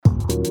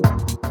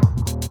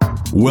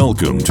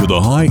Welcome to the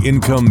High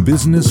Income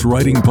Business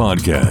Writing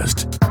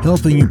Podcast,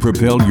 helping you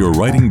propel your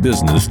writing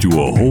business to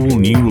a whole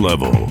new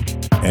level.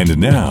 And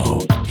now,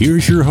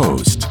 here's your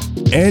host,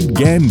 Ed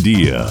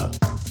Gandia.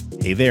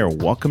 Hey there,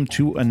 welcome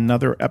to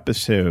another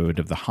episode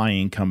of the High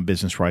Income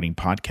Business Writing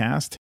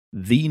Podcast,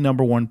 the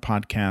number one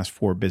podcast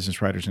for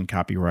business writers and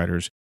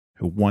copywriters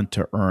who want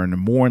to earn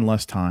more in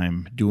less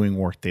time doing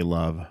work they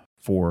love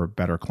for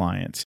better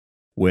clients.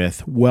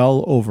 With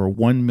well over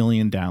 1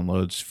 million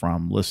downloads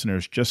from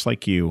listeners just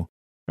like you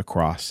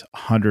across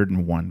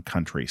 101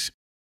 countries.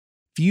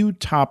 Few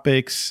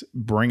topics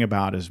bring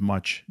about as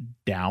much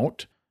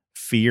doubt,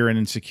 fear, and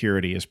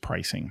insecurity as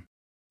pricing.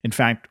 In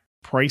fact,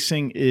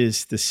 pricing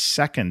is the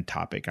second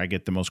topic I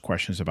get the most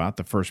questions about,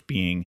 the first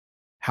being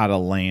how to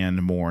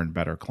land more and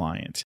better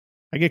clients.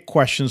 I get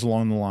questions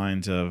along the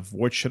lines of,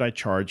 what should I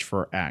charge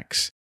for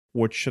X?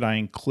 What should I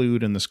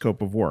include in the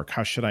scope of work?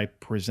 How should I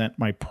present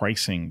my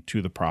pricing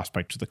to the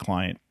prospect, to the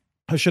client?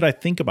 How should I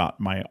think about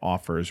my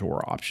offers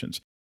or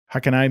options? How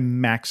can I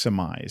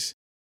maximize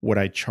what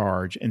I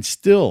charge and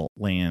still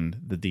land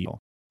the deal?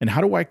 And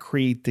how do I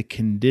create the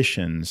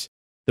conditions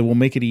that will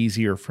make it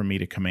easier for me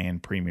to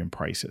command premium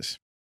prices?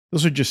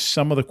 Those are just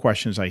some of the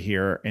questions I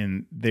hear,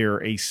 and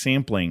they're a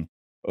sampling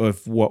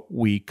of what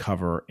we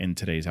cover in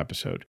today's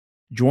episode.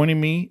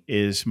 Joining me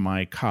is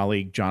my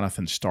colleague,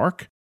 Jonathan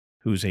Stark,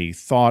 who's a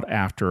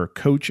sought-after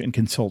coach and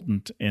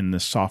consultant in the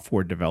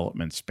software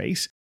development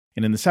space.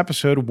 And in this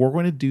episode, we're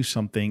going to do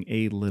something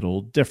a little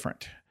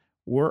different.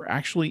 We're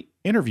actually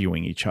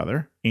interviewing each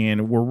other,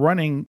 and we're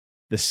running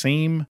the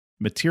same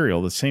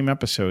material, the same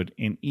episode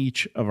in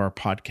each of our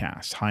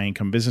podcasts, High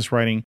Income Business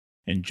Writing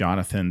and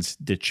Jonathan's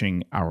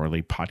Ditching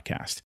Hourly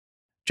podcast.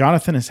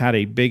 Jonathan has had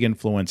a big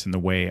influence in the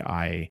way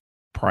I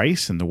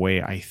price and the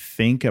way I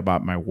think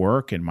about my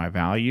work and my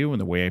value and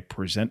the way I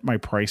present my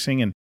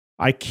pricing. And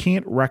I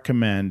can't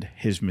recommend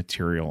his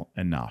material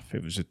enough.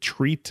 It was a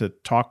treat to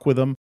talk with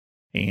him.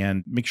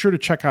 And make sure to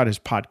check out his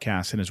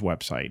podcast and his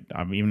website.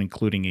 I'm even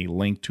including a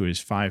link to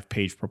his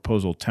 5-page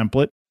proposal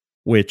template,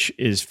 which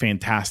is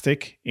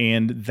fantastic.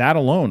 And that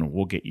alone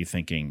will get you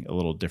thinking a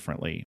little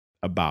differently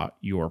about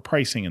your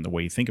pricing and the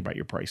way you think about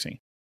your pricing.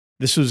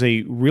 This was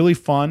a really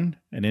fun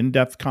and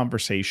in-depth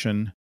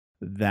conversation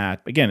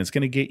that, again, it's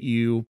going to get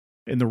you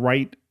in the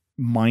right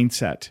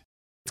mindset.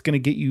 It's going to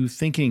get you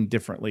thinking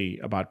differently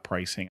about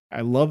pricing.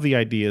 I love the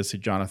ideas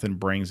that Jonathan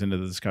brings into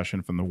the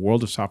discussion from the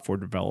world of software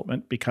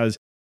development because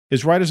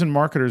as writers and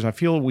marketers, I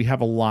feel we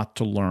have a lot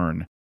to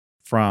learn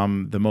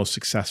from the most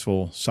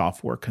successful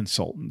software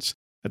consultants.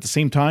 At the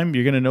same time,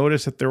 you're going to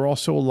notice that there are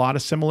also a lot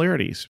of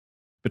similarities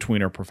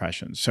between our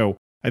professions. So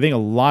I think a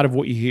lot of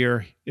what you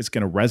hear is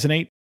going to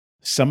resonate.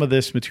 Some of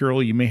this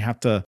material, you may have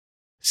to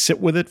sit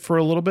with it for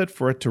a little bit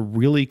for it to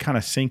really kind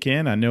of sink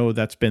in. I know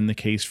that's been the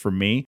case for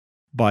me.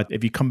 But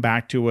if you come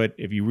back to it,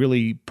 if you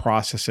really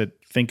process it,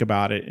 think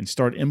about it, and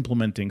start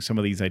implementing some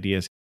of these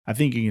ideas, I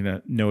think you're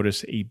going to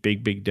notice a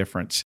big, big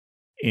difference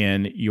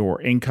in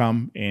your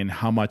income and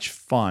how much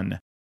fun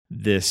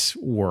this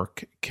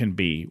work can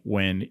be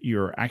when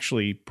you're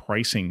actually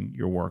pricing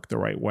your work the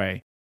right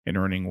way and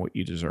earning what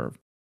you deserve.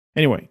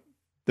 Anyway,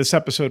 this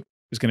episode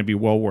is going to be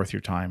well worth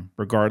your time,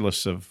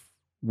 regardless of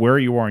where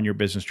you are in your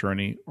business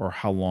journey or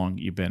how long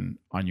you've been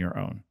on your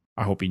own.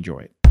 I hope you enjoy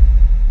it.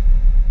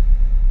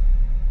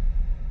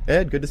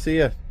 Ed, good to see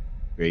you.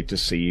 Great to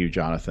see you,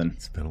 Jonathan.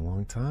 It's been a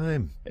long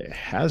time. It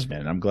has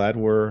been. I'm glad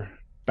we're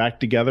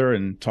back together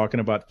and talking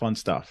about fun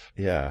stuff.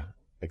 Yeah,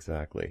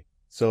 exactly.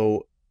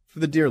 So for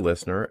the dear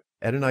listener,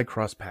 Ed and I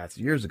crossed paths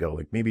years ago,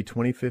 like maybe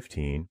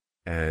 2015,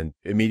 and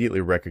immediately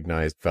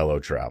recognized fellow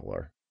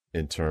traveler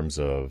in terms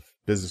of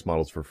business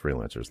models for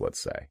freelancers, let's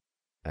say.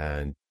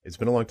 And it's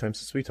been a long time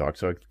since we talked,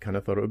 so I kind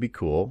of thought it would be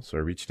cool. So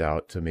I reached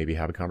out to maybe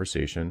have a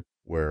conversation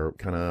where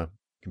kind of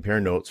compare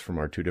notes from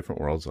our two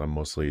different worlds. I'm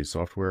mostly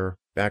software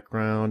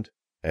background,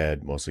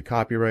 Ed mostly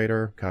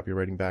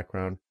copywriting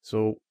background.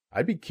 So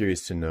I'd be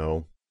curious to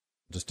know,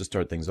 just to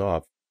start things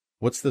off,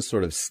 what's the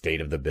sort of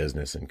state of the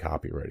business in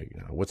copywriting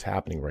now? What's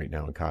happening right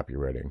now in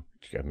copywriting?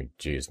 I mean,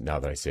 geez, now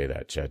that I say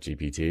that,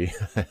 ChatGPT,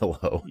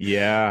 hello.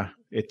 Yeah,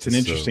 it's an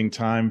interesting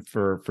time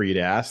for you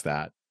to ask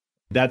that.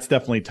 That's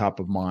definitely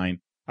top of mind.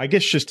 I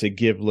guess just to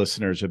give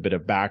listeners a bit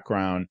of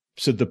background.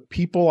 So the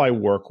people I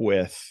work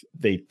with,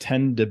 they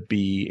tend to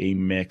be a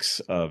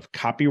mix of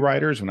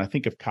copywriters. When I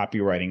think of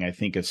copywriting, I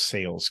think of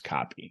sales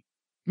copy.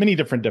 Many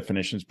different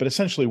definitions, but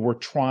essentially we're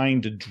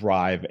trying to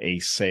drive a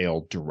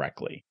sale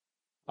directly.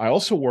 I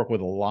also work with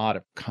a lot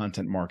of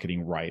content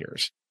marketing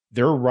writers.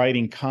 They're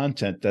writing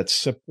content that's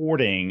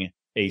supporting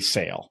a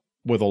sale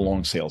with a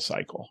long sales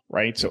cycle,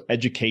 right? So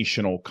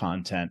educational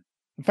content.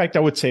 In fact,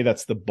 I would say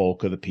that's the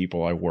bulk of the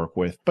people I work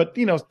with, but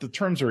the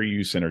terms are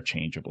used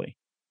interchangeably.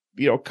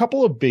 A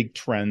couple of big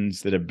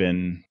trends that have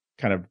been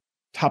kind of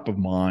top of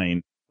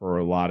mind for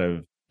a lot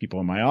of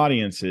people in my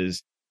audience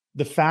is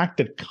the fact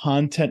that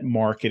content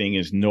marketing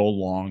is no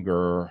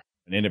longer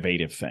an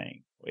innovative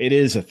thing. It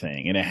is a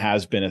thing, and it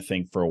has been a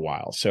thing for a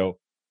while. So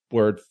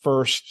where at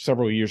first,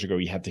 several years ago,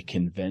 you had to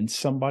convince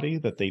somebody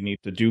that they need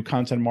to do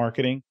content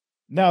marketing,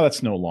 Now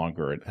that's no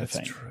longer a That's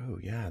thing. true.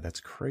 Yeah,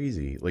 that's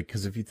crazy. Like,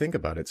 because if you think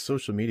about it,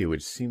 social media,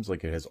 which seems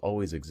like it has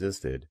always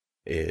existed,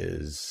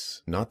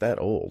 is not that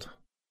old.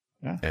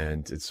 Yeah.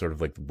 And it's sort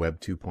of like Web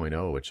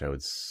 2.0, which I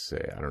would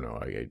say, I don't know,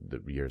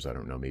 the years, I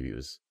don't know, maybe it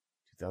was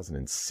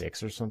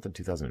 2006 or something,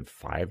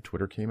 2005,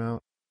 Twitter came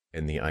out.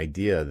 And the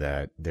idea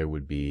that there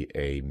would be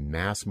a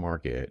mass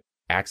market,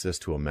 access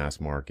to a mass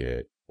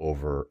market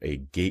over a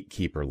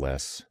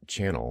gatekeeper-less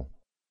channel.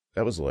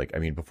 That was like, I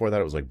mean, before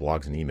that, it was like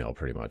blogs and email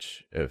pretty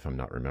much, if I'm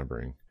not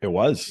remembering It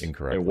was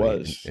incorrectly. It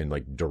was in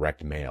like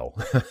direct mail.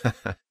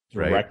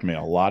 direct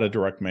mail, a lot of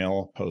direct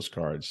mail,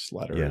 postcards,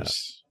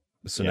 letters.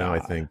 So now I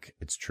think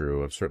it's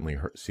true. I've certainly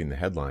seen the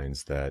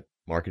headlines that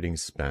marketing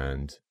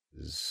spend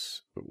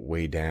is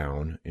way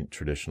down in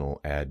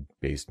traditional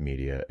ad-based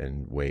media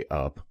and way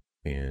up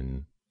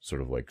in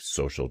sort of like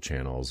social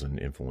channels and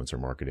influencer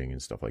marketing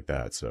and stuff like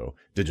that. So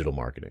digital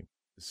marketing.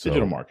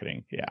 Digital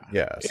marketing. Yeah.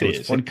 Yeah. So it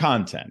is. And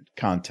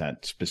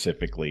content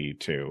specifically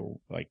too,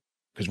 like,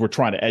 because we're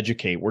trying to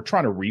educate, we're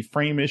trying to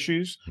reframe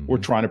issues. Mm-hmm. We're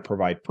trying to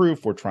provide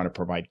proof. We're trying to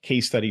provide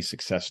case studies,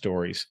 success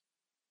stories.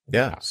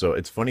 Yeah. So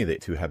it's funny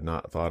that to have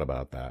not thought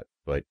about that,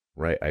 but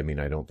right. I mean,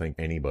 I don't think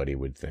anybody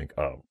would think,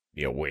 oh,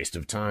 waste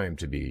of time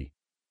to be,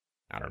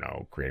 I don't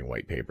know, creating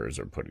white papers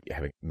or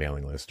having a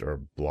mailing list or a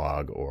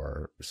blog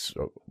or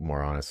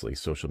more honestly,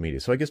 social media.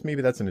 So I guess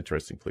maybe that's an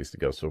interesting place to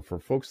go. So for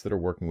folks that are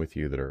working with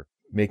you that are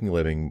making a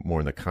living more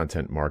in the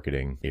content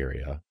marketing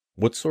area,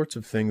 what sorts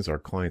of things are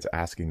clients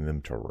asking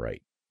them to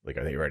write? Like,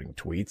 are they writing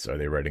tweets? Are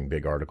they writing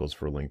big articles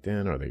for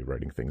LinkedIn? Are they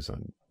writing things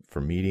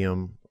for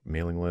Medium,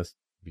 mailing list?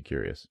 Be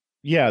curious.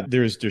 Yeah,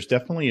 there's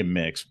definitely a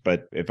mix,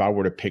 but if I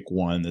were to pick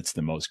one that's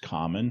the most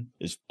common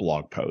is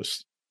blog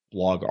posts,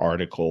 blog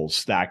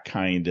articles, that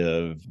kind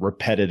of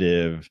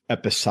repetitive,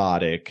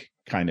 episodic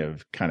kind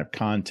of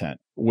content,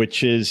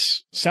 which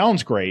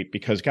sounds great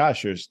because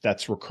gosh,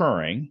 that's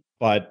recurring.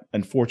 But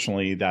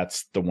unfortunately,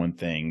 that's the one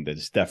thing that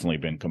has definitely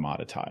been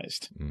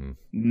commoditized.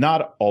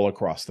 Not all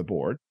across the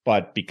board,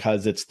 but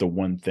because it's the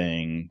one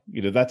thing,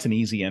 that's an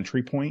easy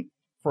entry point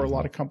for a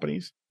lot of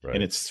companies. Right.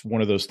 And it's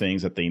one of those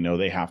things that they know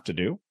they have to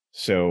do.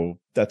 So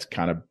that's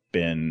kind of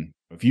been,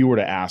 if you were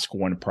to ask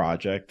one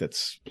project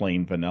that's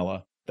plain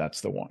vanilla,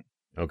 that's the one.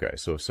 Okay.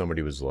 So if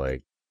somebody was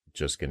like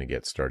just going to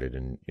get started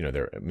and,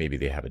 maybe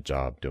they have a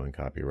job doing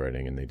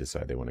copywriting and they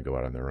decide they want to go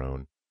out on their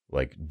own,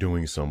 like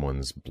doing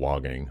someone's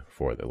blogging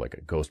for like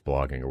a ghost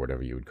blogging or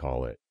whatever you would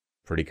call it,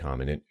 pretty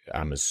common.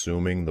 I'm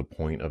assuming the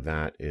point of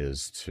that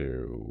is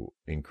to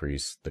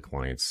increase the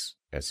client's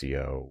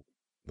SEO,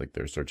 like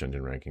their search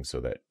engine ranking, so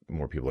that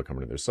more people are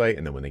coming to their site.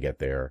 And then when they get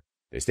there,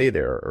 they stay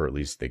there, or at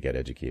least they get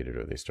educated,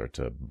 or they start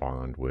to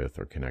bond with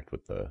or connect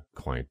with the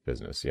client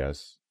business.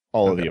 Yes.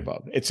 All of the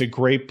above. It's a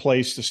great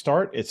place to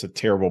start. It's a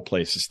terrible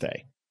place to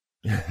stay.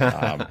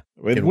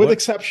 With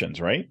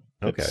exceptions, right?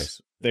 Okay.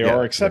 There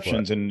are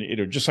exceptions, and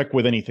just like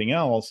with anything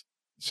else.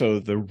 So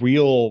the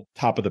real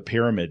top of the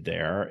pyramid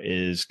there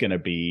is going to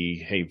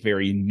be,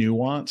 very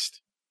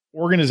nuanced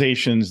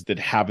organizations that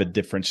have a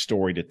different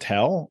story to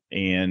tell,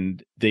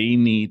 and they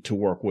need to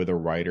work with a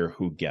writer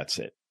who gets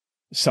it.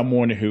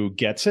 Someone who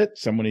gets it,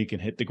 someone who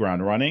can hit the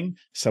ground running,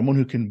 someone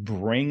who can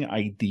bring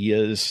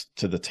ideas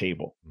to the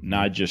table,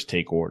 not just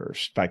take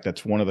orders. In fact,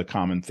 that's one of the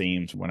common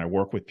themes when I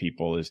work with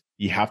people is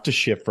you have to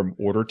shift from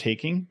order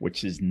taking,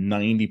 which is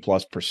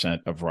 90+%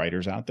 of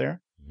writers out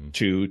there,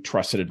 to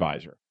trusted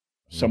advisor.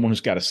 Someone who's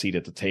got a seat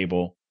at the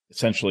table,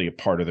 essentially a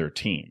part of their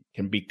team,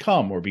 can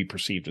become or be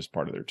perceived as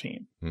part of their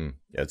team. Yeah,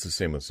 it's the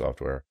same with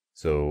software.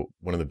 So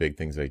one of the big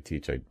things I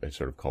teach, I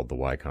sort of called the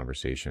why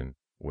conversation,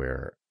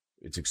 where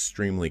it's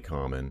extremely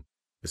common,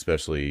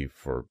 especially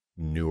for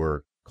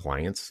newer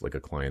clients, like a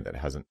client that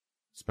hasn't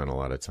spent a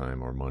lot of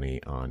time or money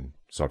on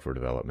software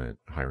development,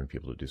 hiring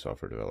people to do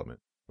software development,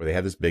 where they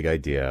have this big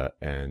idea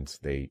and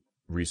they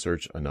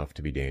research enough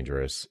to be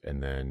dangerous.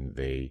 And then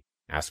they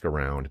ask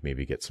around,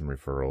 maybe get some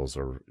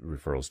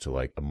referrals to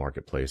like a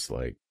marketplace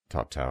like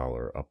TopTal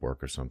or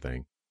Upwork or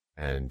something.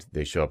 And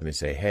they show up and they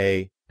say,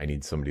 hey, I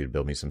need somebody to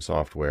build me some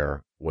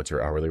software. What's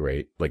your hourly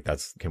rate? Like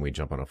can we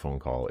jump on a phone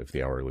call if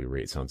the hourly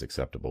rate sounds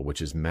acceptable,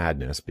 which is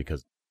madness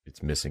because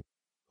it's missing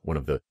one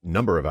of the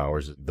number of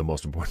hours, the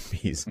most important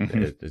piece.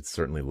 It's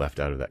certainly left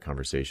out of that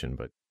conversation,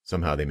 but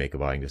somehow they make a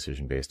buying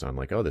decision based on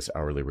like, oh, this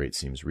hourly rate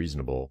seems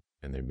reasonable.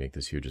 And they make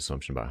this huge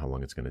assumption about how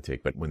long it's going to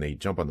take. But when they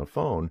jump on the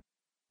phone,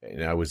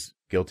 and I was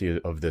guilty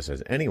of this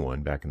as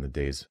anyone back in the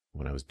days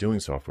when I was doing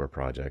software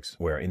projects,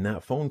 where in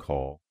that phone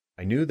call,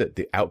 I knew that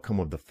the outcome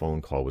of the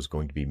phone call was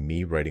going to be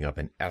me writing up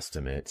an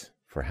estimate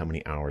for how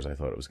many hours I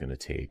thought it was going to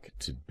take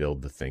to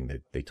build the thing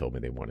that they told me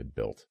they wanted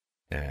built.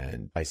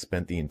 And I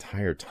spent the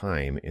entire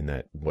time in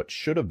that what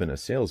should have been a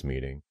sales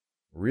meeting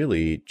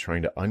really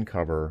trying to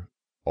uncover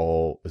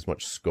as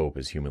much scope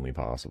as humanly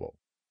possible.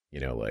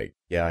 Like,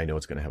 yeah, I know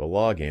it's going to have a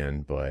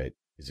login, but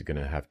is it going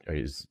to have,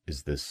 is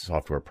this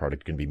software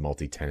product going to be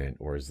multi-tenant,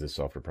 or is this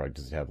software product,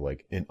 does it have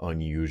like an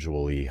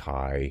unusually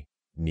high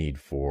need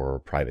for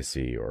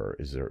privacy, or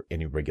is there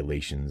any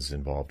regulations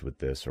involved with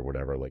this or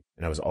whatever? Like,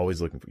 and I was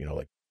always looking for,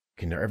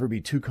 can there ever be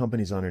two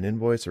companies on an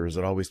invoice, or is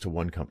it always to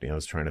one company? I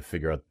was trying to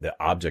figure out the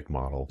object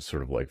model,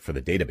 sort of like for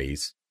the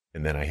database.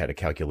 And then I had a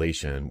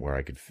calculation where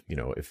I could,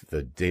 if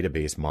the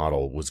database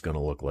model was going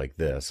to look like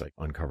this, I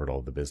uncovered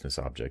all the business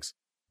objects.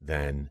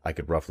 Then I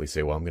could roughly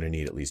say, well, I'm going to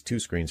need at least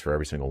 2 screens for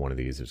every single one of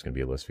these. There's going to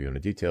be a list view and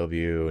a detail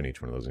view, and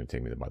each one of those is going to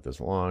take me about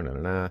this long,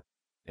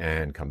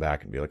 and come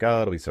back and be like,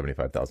 oh, it'll be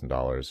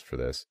 $75,000 for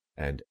this.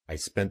 And I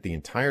spent the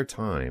entire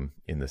time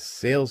in the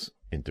sales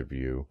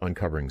interview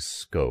uncovering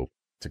scope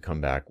to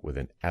come back with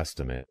an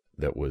estimate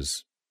that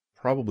was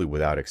probably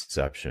without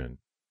exception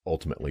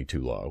ultimately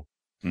too low.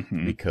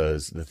 Mm-hmm.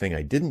 Because the thing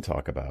I didn't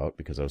talk about,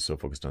 because I was so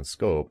focused on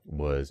scope,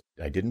 was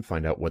I didn't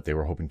find out what they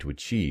were hoping to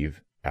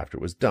achieve after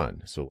it was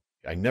done. So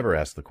I never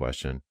asked the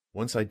question,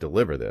 once I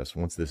deliver this,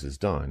 once this is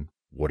done,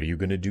 what are you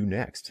going to do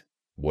next?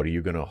 What are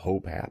you going to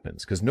hope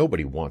happens? Because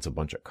nobody wants a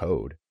bunch of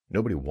code.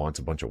 Nobody wants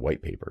a bunch of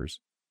white papers.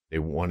 They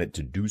want it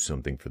to do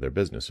something for their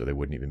business, or they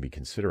wouldn't even be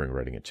considering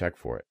writing a check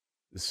for it.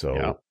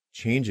 So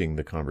changing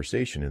the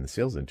conversation in the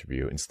sales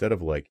interview, instead of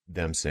like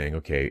them saying,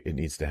 okay, it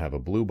needs to have a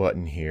blue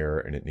button here,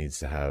 and it needs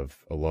to have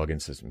a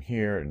login system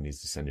here, and it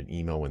needs to send an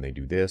email when they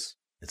do this.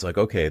 It's like,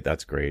 okay,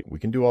 that's great. We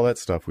can do all that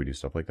stuff. We do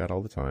stuff like that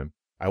all the time.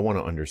 I want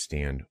to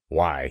understand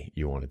why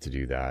you wanted to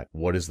do that.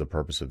 What is the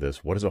purpose of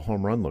this? What does a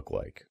home run look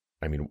like?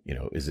 I mean,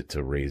 is it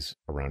to raise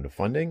a round of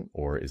funding,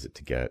 or is it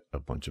to get a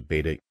bunch of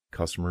beta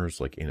customers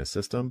like in a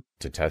system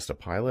to test a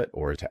pilot,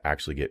 or to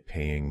actually get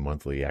paying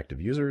monthly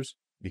active users?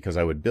 Because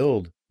I would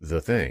build the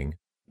thing,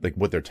 like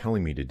what they're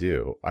telling me to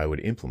do, I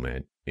would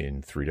implement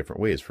in 3 different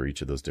ways for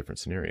each of those different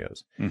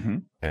scenarios. Mm-hmm.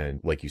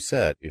 And like you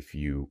said, if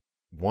you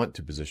want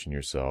to position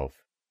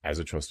yourself as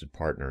a trusted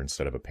partner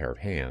instead of a pair of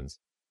hands,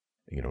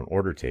 an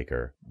order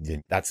taker,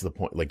 then that's the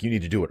point. Like, you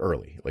need to do it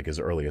early, like as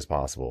early as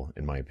possible,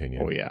 in my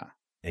opinion. Oh, yeah.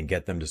 And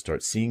get them to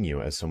start seeing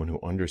you as someone who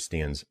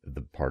understands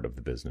the part of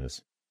the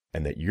business,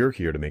 and that you're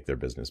here to make their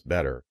business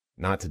better,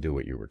 not to do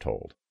what you were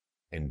told.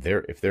 And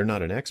if they're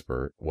not an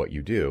expert, what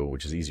you do,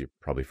 which is easier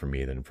probably for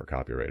me than for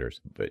copywriters,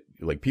 but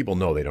like, people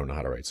know they don't know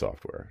how to write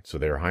software. So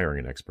they're hiring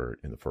an expert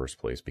in the first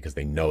place because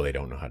they know they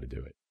don't know how to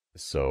do it.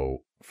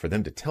 So for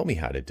them to tell me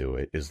how to do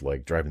it is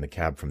like driving the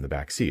cab from the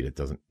back seat. It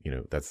doesn't,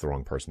 that's the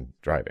wrong person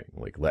driving.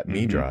 Like, let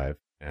me drive,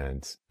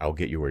 and I'll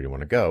get you where you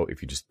want to go.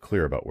 If you're just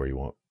clear about where you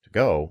want to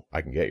go,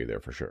 I can get you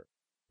there for sure.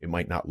 It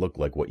might not look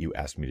like what you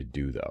asked me to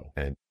do, though.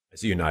 And I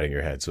see you nodding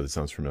your head, so it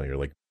sounds familiar.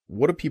 Like,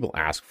 what do people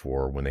ask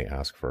for when they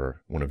ask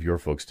for one of your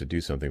folks to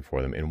do something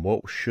for them? And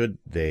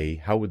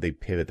how would they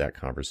pivot that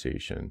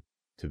conversation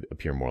to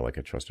appear more like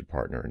a trusted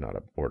partner and not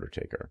an order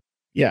taker?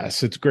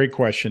 Yes, it's a great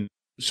question.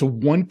 So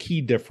one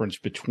key difference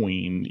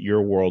between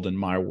your world and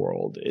my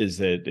world is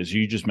that, as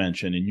you just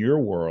mentioned, in your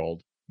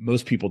world,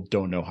 most people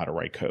don't know how to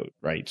write code,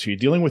 right? So you're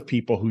dealing with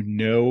people who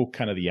know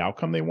kind of the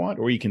outcome they want,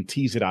 or you can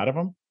tease it out of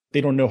them. They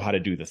don't know how to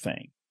do the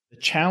thing. The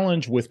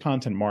challenge with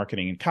content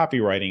marketing and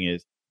copywriting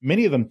is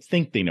many of them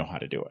think they know how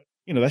to do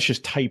it. That's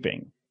just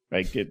typing,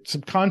 right?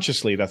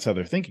 Subconsciously, that's how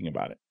they're thinking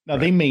about it. Now,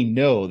 They may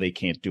know they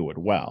can't do it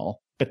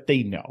well, but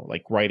they know,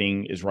 like,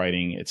 writing is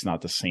writing. It's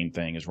not the same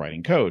thing as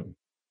writing code.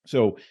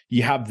 So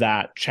you have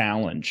that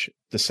challenge.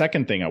 The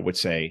second thing I would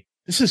say,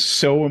 this is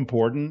so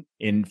important,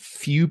 and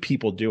few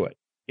people do it.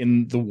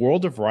 In the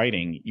world of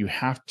writing, you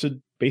have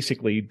to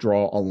basically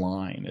draw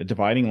a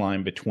dividing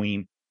line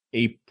between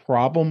a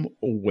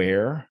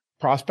problem-aware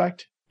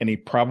prospect and a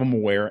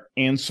problem-aware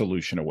and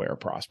solution-aware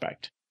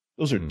prospect.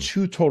 Those are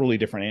 2 totally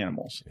different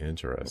animals.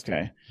 Interesting.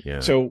 Okay. Yeah.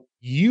 So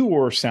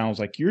sounds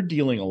like you're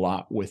dealing a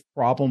lot with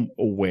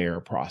problem-aware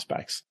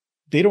prospects.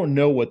 They don't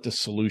know what the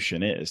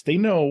solution is. They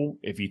know,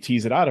 if you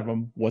tease it out of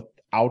them, what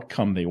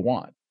outcome they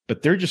want,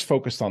 but they're just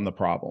focused on the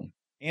problem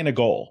and a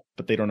goal,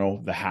 but they don't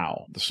know the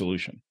how, the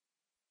solution.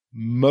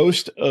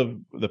 Most of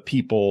the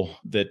people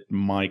that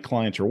my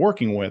clients are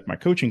working with, my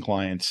coaching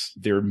clients,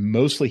 they're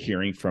mostly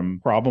hearing from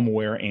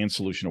problem-aware and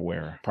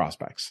solution-aware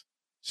prospects.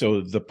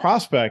 So the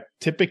prospect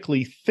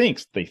typically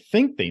thinks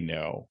they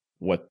know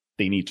what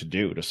they need to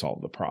do to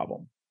solve the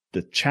problem.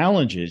 The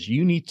challenge is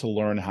you need to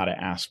learn how to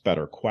ask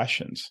better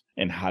questions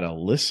and how to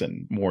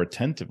listen more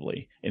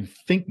attentively and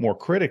think more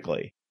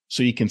critically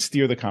so you can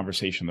steer the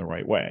conversation the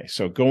right way.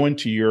 So going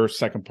to your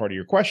second part of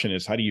your question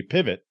is, how do you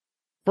pivot?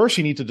 First,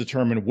 you need to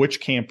determine which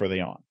camp are they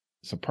on.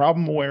 It's a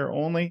problem aware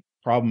only,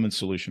 problem and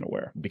solution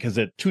aware, because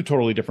they're 2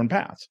 totally different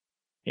paths.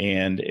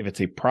 And if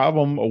it's a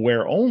problem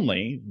aware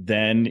only,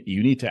 then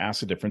you need to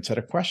ask a different set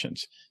of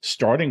questions,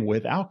 starting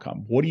with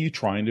outcome. What are you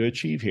trying to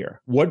achieve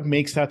here? What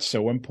makes that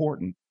so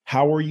important?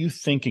 How are you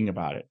thinking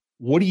about it?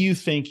 What do you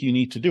think you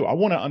need to do? I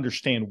want to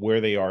understand where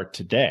they are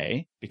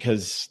today,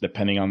 because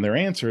depending on their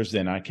answers,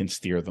 then I can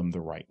steer them the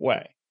right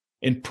way.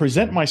 And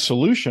present my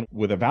solution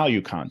with a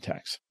value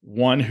context,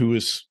 one who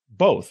is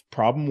both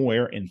problem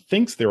aware and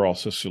thinks they're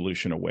also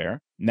solution aware.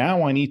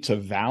 Now I need to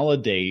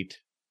validate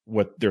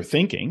what they're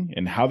thinking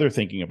and how they're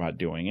thinking about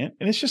doing it.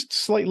 And it's just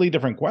slightly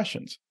different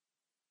questions.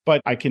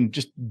 But I can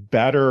just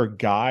better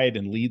guide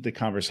and lead the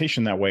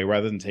conversation that way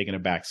rather than taking a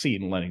back seat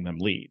and letting them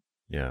lead.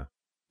 Yeah.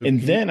 And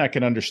then I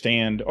can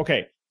understand,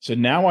 okay, So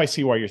now I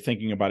see why you're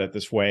thinking about it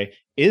this way.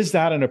 Is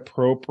that an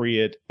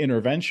appropriate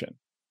intervention?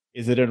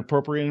 Is it an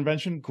appropriate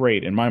intervention?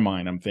 Great. In my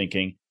mind, I'm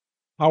thinking,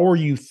 how are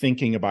you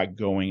thinking about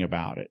going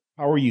about it?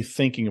 How are you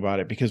thinking about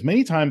it? Because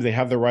many times they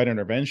have the right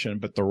intervention,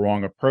 but the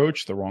wrong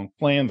approach, the wrong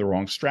plan, the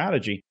wrong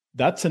strategy.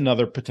 That's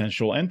another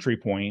potential entry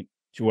point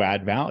to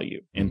add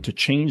value and to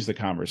change the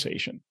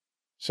conversation.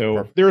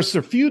 So there's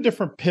a few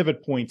different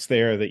pivot points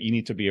there that you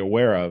need to be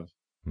aware of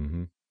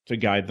to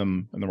guide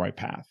them in the right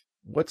path.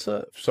 What's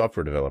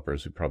software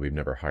developers who probably have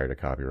never hired a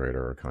copywriter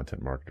or a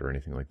content marketer or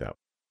anything like that?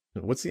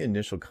 What's the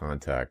initial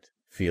contact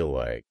feel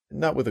like?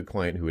 Not with a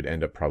client who would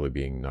end up probably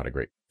being not a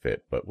great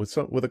fit, but with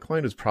a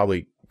client who's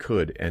probably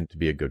could end to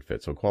be a good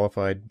fit. So a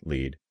qualified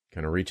lead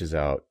kind of reaches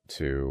out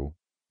to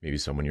maybe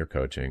someone you're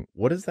coaching.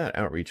 What does that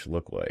outreach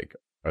look like?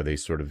 Are they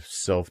sort of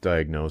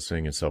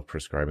self-diagnosing and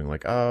self-prescribing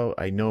like, oh,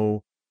 I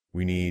know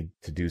we need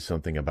to do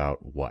something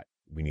about what?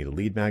 We need a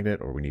lead magnet,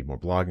 or we need more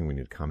blogging. We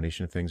need a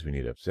combination of things. We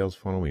need a sales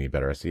funnel. We need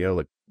better SEO.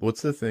 Like,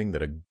 what's the thing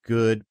that a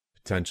good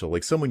potential,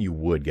 like someone you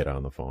would get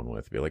on the phone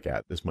with, be like,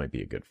 yeah, this might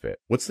be a good fit.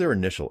 What's their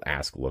initial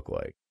ask look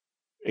like?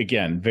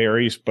 Again,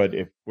 varies, but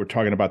if we're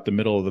talking about the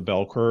middle of the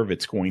bell curve,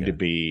 it's going to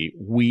be,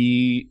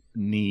 we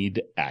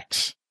need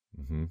X.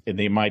 And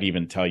they might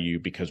even tell you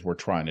because we're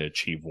trying to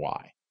achieve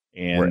Y.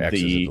 And where X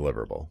is a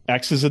deliverable.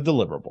 X is a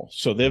deliverable.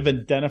 So they've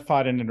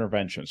identified an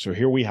intervention. So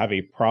here we have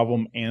a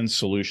problem and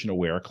solution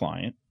aware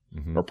client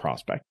or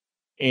prospect.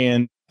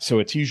 And so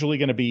it's usually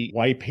going to be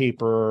white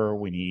paper.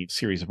 We need a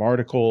series of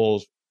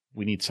articles.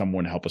 We need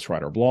someone to help us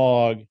write our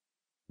blog.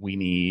 We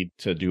need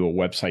to do a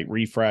website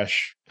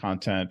refresh,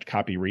 content,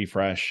 copy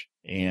refresh.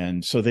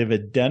 And so they've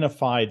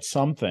identified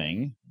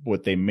something.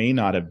 What they may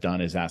not have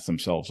done is ask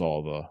themselves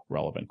all the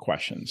relevant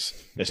questions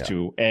as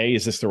to A,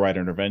 is this the right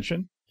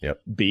intervention?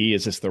 B,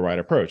 is this the right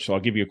approach? So I'll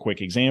give you a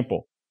quick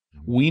example.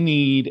 We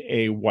need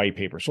a white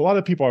paper. So a lot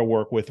of people I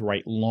work with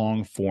write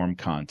long form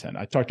content.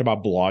 I talked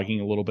about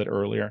blogging a little bit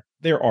earlier.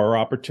 There are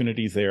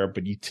opportunities there,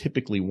 but you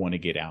typically want to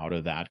get out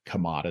of that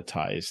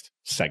commoditized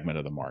segment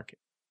of the market.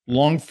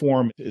 Long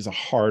form is a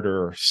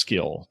harder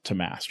skill to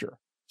master.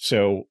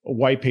 So a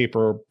white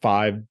paper,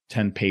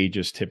 5-10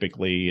 pages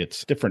typically,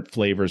 it's different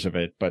flavors of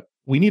it, but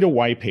we need a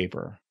white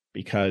paper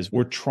because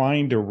we're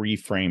trying to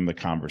reframe the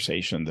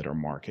conversation that our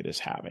market is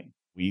having.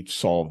 We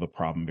solve the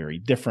problem very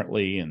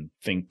differently and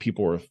think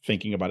people are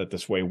thinking about it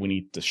this way. We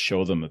need to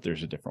show them that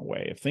there's a different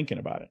way of thinking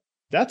about it.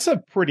 That's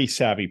a pretty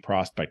savvy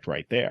prospect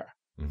right there.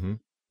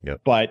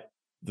 But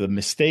the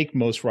mistake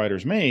most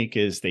writers make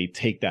is they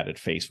take that at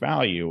face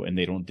value and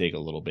they don't dig a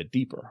little bit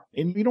deeper.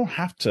 And you don't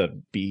have to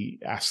be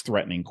asked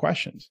threatening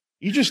questions.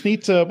 You just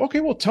need to, okay,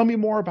 well, tell me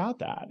more about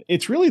that.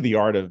 It's really the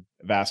art of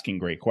asking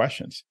great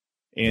questions.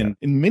 And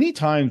many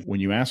times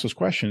when you ask those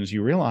questions,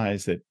 you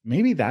realize that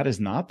maybe that is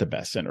not the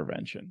best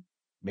intervention.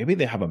 Maybe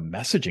they have a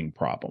messaging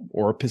problem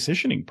or a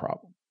positioning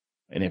problem.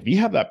 And if you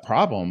have that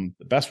problem,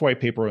 the best white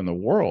paper in the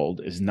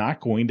world is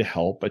not going to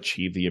help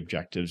achieve the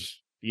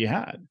objectives you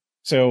had.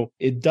 So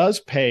it does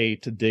pay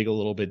to dig a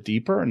little bit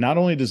deeper. Not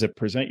only does it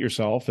present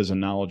yourself as a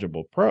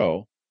knowledgeable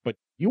pro, but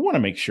you want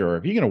to make sure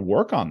if you're going to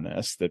work on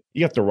this, that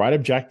you have the right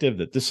objective,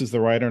 that this is the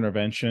right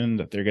intervention,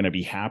 that they're going to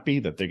be happy,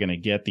 that they're going to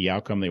get the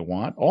outcome they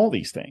want, all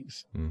these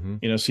things.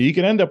 So you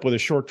can end up with a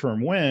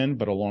short-term win,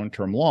 but a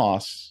long-term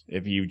loss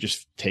if you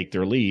just take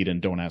their lead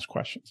and don't ask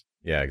questions.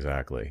 Yeah,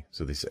 exactly.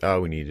 So they say,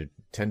 oh, we needed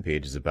 10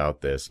 pages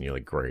about this. And you're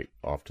like, great,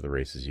 off to the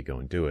races, you go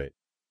and do it.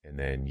 And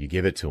then you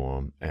give it to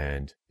them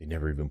and they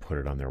never even put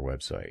it on their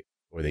website.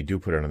 Or they do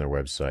put it on their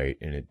website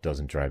and it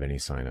doesn't drive any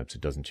signups.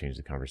 It doesn't change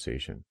the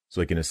conversation. So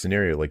like in a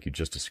scenario like you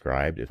just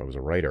described, if I was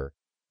a writer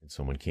and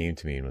someone came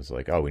to me and was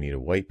like, oh, we need a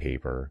white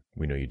paper.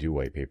 We know you do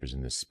white papers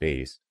in this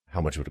space. How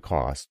much would it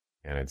cost?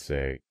 And I'd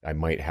say, I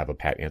might have a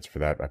pat answer for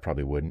that. I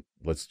probably wouldn't.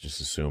 Let's just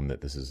assume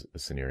that this is a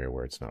scenario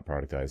where it's not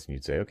productized. And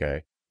you'd say,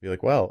 okay. Be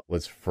like, well,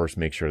 let's first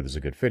make sure there's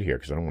a good fit here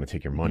because I don't want to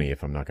take your money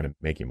if I'm not going to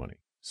make you money.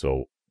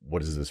 So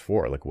what is this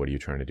for? Like, what are you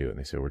trying to do? And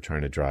they say, we're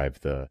trying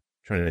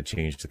to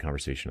change the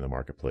conversation in the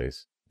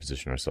marketplace,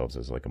 position ourselves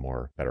as like a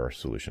more better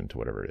solution to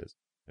whatever it is.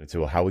 And I'd say,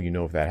 well, how will you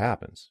know if that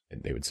happens?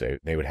 And they would say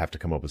they would have to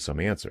come up with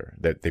some answer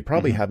that they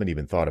probably haven't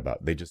even thought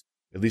about. They just,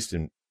 at least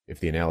if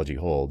the analogy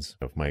holds,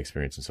 if my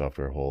experience in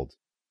software holds,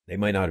 they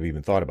might not have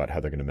even thought about how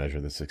they're going to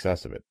measure the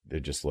success of it. They're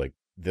just like,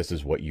 this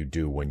is what you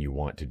do when you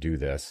want to do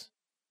this.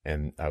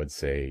 And I would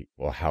say,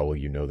 well, how will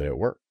you know that it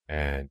worked?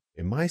 And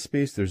in my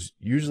space, there's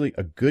usually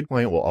a good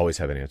client will always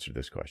have an answer to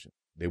this question.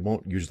 They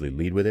won't usually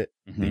lead with it.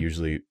 They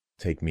usually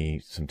take me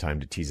some time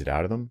to tease it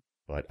out of them.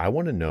 But I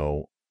want to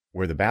know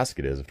where the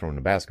basket is of throwing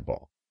a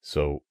basketball.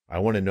 So I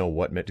want to know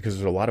because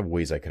there's a lot of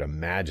ways I could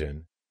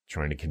imagine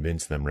trying to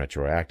convince them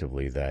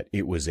retroactively that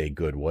it was a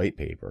good white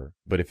paper.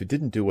 But if it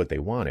didn't do what they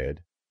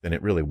wanted, then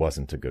it really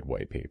wasn't a good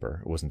white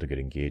paper. It wasn't a good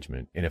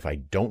engagement. And if I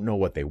don't know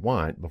what they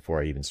want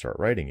before I even start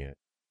writing it,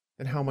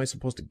 then how am I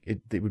supposed to,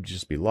 it would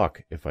just be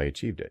luck if I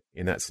achieved it.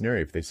 In that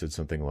scenario, if they said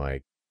something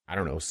like, I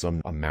don't know,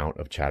 some amount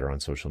of chatter on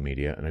social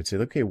media, and I'd say,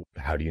 okay,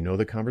 how do you know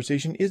the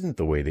conversation isn't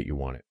the way that you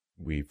want it?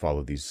 we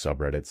follow these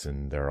subreddits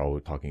and they're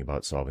always talking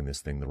about solving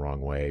this thing the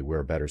wrong way. We're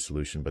a better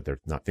solution, but they're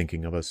not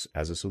thinking of us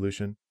as a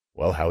solution.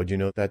 Well, how would you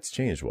know that's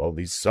changed? Well,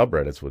 these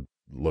subreddits would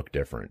look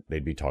different.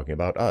 They'd be talking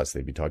about us.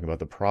 They'd be talking about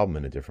the problem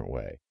in a different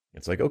way.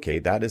 It's like, okay,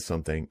 that is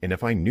something. And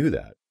if I knew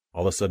that,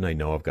 all of a sudden I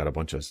know I've got a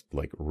bunch of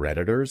like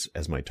Redditors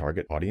as my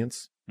target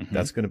audience. Mm-hmm.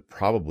 That's going to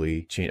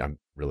probably change. I'm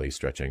really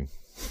stretching,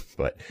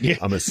 but yeah.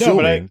 I'm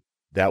assuming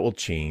that will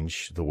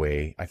change the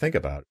way I think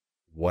about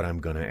what I'm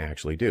going to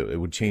actually do. It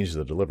would change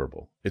the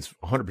deliverable. It's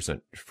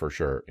 100% for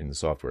sure in the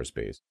software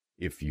space.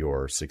 If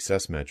your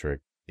success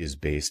metric is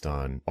based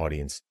on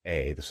audience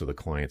A, so the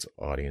client's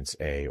audience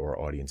A or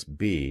audience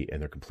B,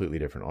 and they're completely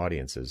different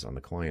audiences on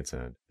the client's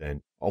end,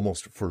 then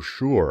almost for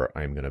sure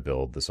I'm going to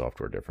build the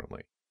software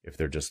differently. If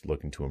they're just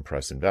looking to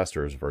impress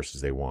investors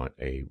versus they want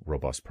a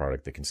robust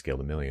product that can scale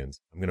to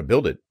millions, I'm going to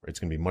build it. It's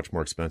going to be much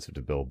more expensive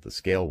to build the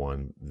scale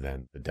one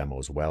than the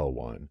demos well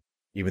one,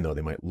 even though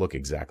they might look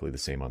exactly the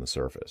same on the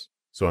surface.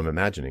 So I'm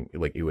imagining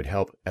like it would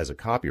help as a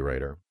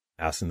copywriter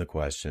asking the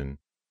question,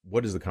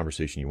 what is the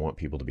conversation you want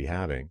people to be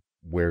having?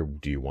 Where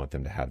do you want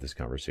them to have this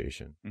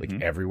conversation?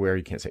 Like everywhere?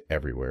 You can't say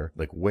everywhere.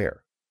 Like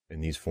where? In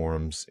these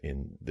forums,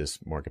 in this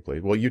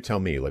marketplace? Well, you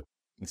tell me, like,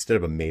 instead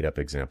of a made up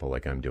example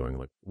like I'm doing,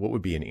 like what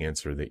would be an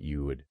answer that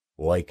you would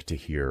like to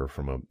hear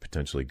from a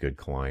potentially good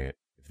client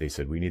if they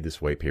said, we need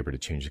this white paper to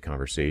change the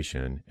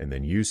conversation. And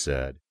then you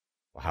said,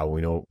 well, how will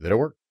we know that it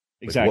worked?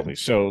 Exactly.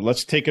 So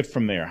let's take it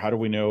from there. How do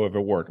we know if it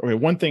worked? Okay,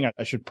 one thing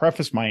I should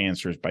preface my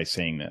answers by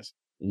saying this.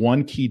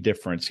 One key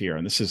difference here,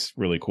 and this is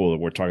really cool that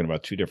we're talking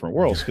about two different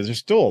worlds because there's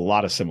still a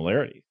lot of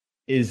similarities,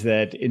 is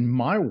that in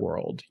my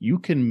world, you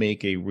can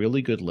make a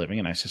really good living,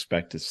 and I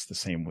suspect it's the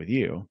same with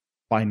you,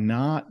 by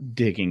not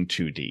digging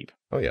too deep.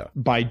 Oh, yeah.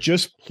 By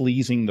just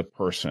pleasing the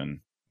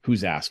person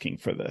who's asking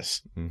for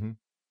this. Mm-hmm.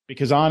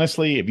 Because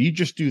honestly, if you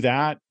just do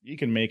that, you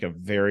can make a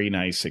very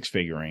nice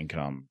six-figure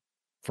income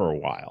for a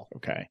while,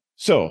 okay?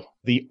 So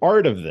the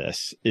art of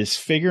this is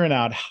figuring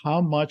out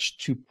how much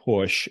to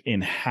push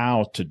and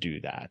how to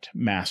do that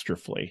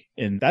masterfully.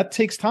 And that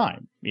takes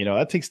time. You know,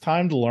 that takes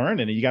time to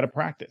learn and you got to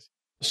practice.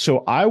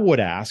 So I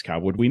would ask, how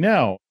would we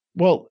know?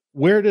 Well,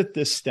 where did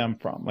this stem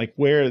from? Like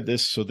where did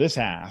this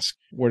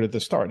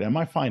start? And I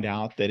might find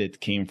out that it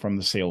came from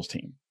the sales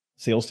team.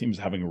 Sales team is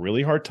having a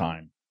really hard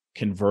time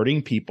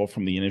converting people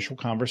from the initial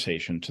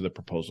conversation to the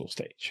proposal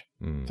stage.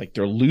 It's like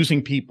they're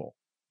losing people.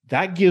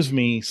 That gives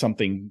me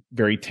something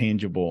very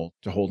tangible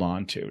to hold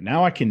on to.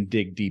 Now I can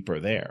dig deeper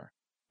there.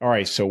 All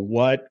right, so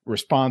what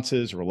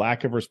responses or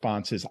lack of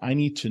responses? I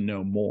need to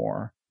know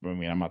more. I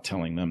mean, I'm not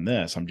telling them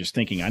this. I'm just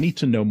thinking I need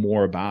to know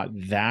more about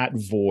that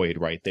void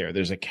right there.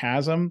 There's a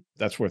chasm.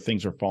 That's where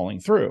things are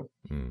falling through.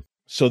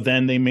 So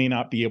then they may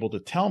not be able to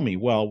tell me,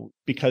 well,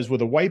 because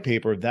with a white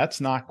paper,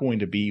 that's not going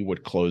to be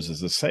what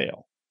closes the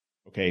sale.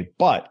 Okay,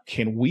 but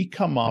can we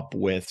come up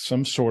with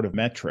some sort of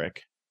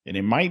metric? And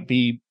it might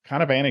be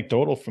kind of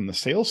anecdotal from the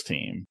sales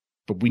team,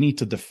 but we need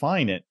to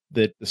define it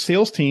that the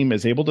sales team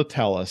is able to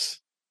tell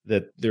us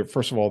that they're,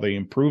 first of all, they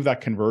improve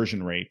that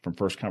conversion rate from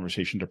first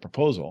conversation to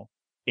proposal.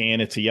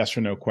 And it's a yes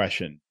or no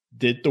question.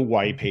 Did the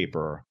white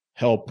paper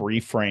help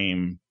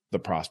reframe the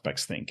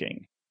prospect's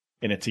thinking?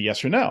 And it's a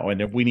yes or no.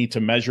 And if we need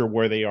to measure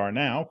where they are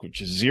now,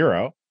 which is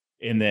 0,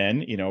 and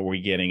then, are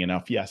we getting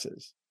enough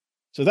yeses?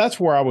 So that's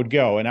where I would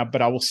go.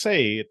 But I will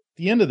say at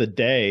the end of the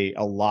day,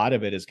 a lot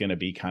of it is going to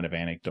be kind of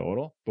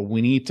anecdotal, but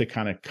we need to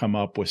kind of come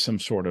up with some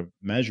sort of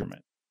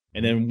measurement.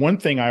 And then one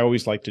thing I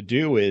always like to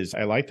do is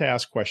I like to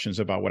ask questions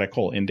about what I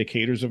call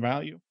indicators of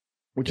value,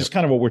 which is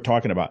kind of what we're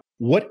talking about.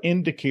 What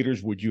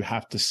indicators would you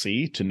have to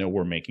see to know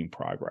we're making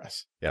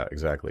progress? Yeah,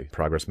 exactly.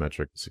 Progress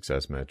metrics,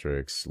 success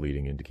metrics,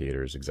 leading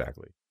indicators.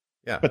 Exactly.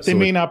 Yeah. But they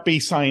may not be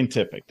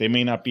scientific. They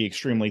may not be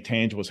extremely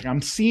tangible. It's like,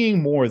 I'm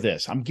seeing more of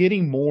this. I'm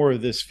getting more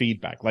of this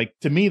feedback. Like,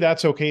 to me,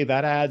 that's okay.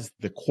 That adds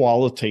the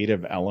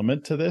qualitative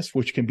element to this,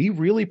 which can be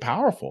really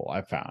powerful,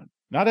 I've found.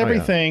 Not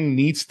everything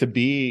needs to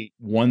be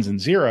ones and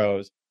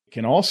zeros. It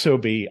can also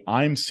be,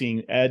 I'm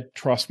seeing, Ed,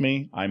 trust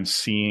me, I'm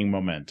seeing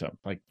momentum.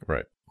 Like,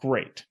 right.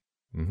 Great.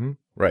 Mm-hmm.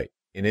 Right.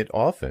 And it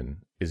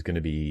often is going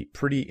to be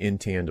pretty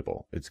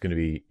intangible. It's going to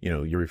be,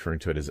 you're referring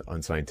to it as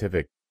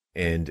unscientific.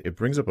 And it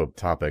brings up a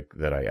topic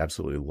that I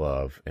absolutely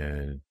love.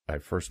 And I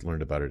first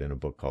learned about it in a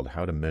book called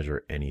How to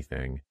Measure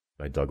Anything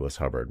by Douglas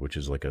Hubbard, which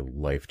is like a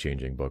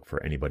life-changing book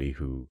for anybody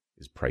who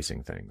is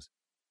pricing things.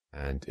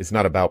 And it's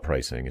not about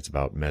pricing, it's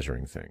about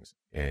measuring things.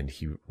 And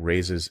he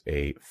raises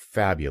a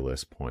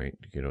fabulous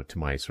point, to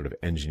my sort of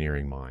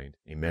engineering mind.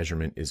 A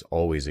measurement is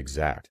always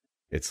exact.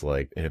 It's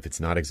like, and if it's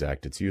not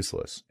exact, it's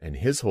useless. And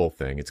his whole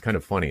thing, it's kind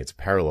of funny. It's a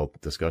parallel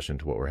discussion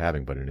to what we're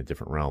having, but in a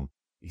different realm.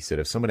 He said,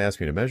 if someone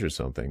asks me to measure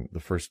something, the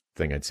first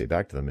thing I'd say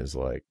back to them is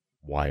like,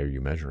 why are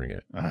you measuring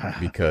it?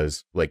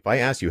 Because like, if I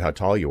ask you how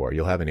tall you are,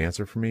 you'll have an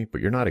answer for me,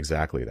 but you're not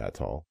exactly that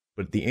tall.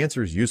 But the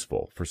answer is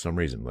useful for some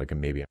reason. Like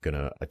maybe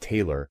I'm a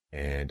tailor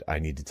and I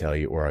need to tell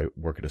you, or I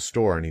work at a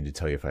store, I need to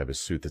tell you if I have a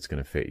suit that's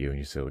going to fit you. And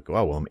you say like,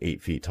 oh, well, I'm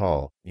 8 feet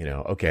tall.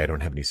 Okay, I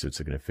don't have any suits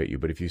that are going to fit you.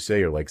 But if you say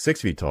you're like 6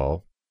 feet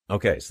tall,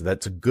 okay, so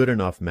that's a good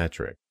enough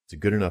metric. It's a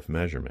good enough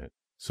measurement.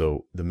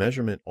 So the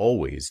measurement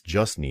always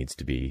just needs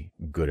to be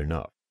good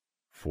enough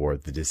for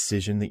the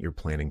decision that you're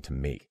planning to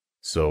make.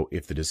 So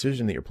if the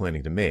decision that you're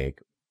planning to make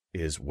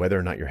is whether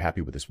or not you're happy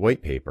with this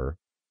white paper,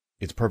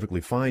 it's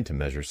perfectly fine to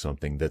measure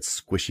something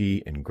that's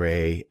squishy and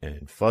gray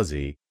and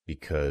fuzzy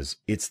because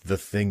it's the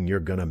thing you're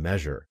going to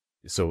measure.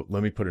 So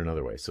let me put it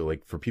another way. So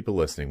like for people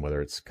listening,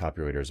 whether it's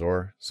copywriters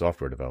or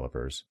software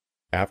developers,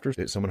 after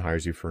someone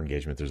hires you for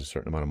engagement, there's a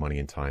certain amount of money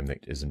and time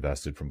that is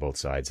invested from both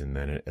sides. And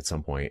then at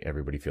some point,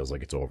 everybody feels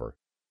like it's over.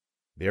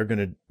 They're going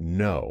to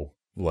know,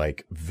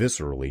 like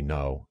viscerally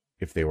know,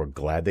 if they were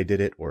glad they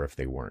did it or if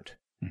they weren't.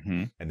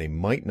 Mm-hmm. And they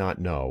might not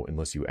know,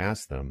 unless you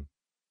ask them,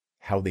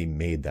 how they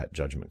made that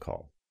judgment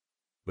call.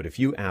 But if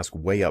you ask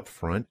way up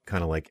front,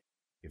 kind of like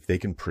if they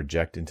can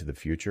project into the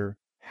future,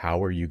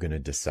 how are you going to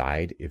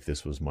decide if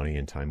this was money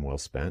and time well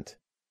spent?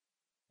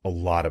 A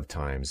lot of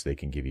times they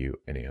can give you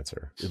an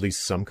answer, at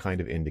least some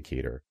kind of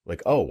indicator,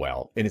 like, oh,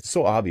 well, and it's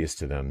so obvious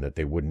to them that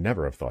they would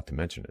never have thought to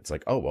mention it. It's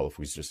like, oh, well, if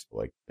we just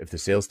like, if the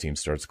sales team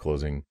starts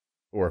closing,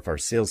 or if our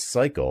sales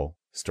cycle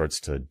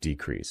starts to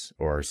decrease,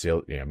 or our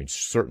sales, I mean,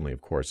 certainly,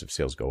 of course, if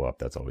sales go up,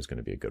 that's always going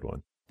to be a good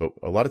one. But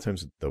a lot of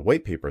times the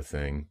white paper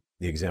thing,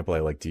 the example I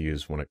like to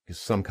use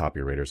some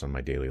copywriters on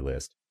my daily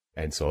list.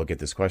 And so I'll get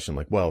this question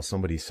like, well,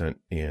 somebody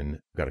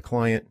got a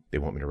client, they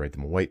want me to write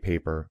them a white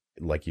paper.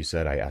 Like you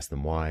said, I asked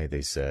them why.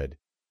 They said,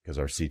 because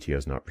our CTO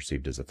is not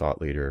perceived as a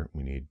thought leader.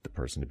 We need the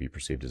person to be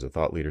perceived as a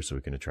thought leader so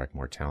we can attract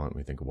more talent.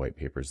 We think a white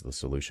paper is the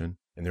solution.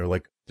 And they're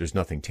like, there's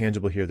nothing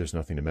tangible here. There's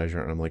nothing to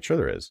measure. And I'm like, sure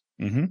there is.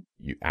 Mm-hmm.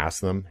 You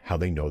ask them how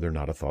they know they're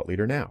not a thought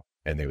leader now.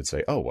 And they would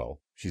say, oh, well,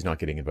 she's not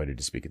getting invited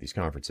to speak at these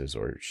conferences,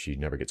 or she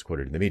never gets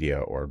quoted in the media,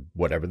 or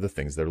whatever the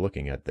things they're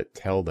looking at that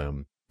tell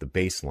them the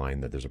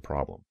baseline that there's a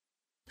problem.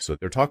 So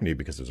they're talking to you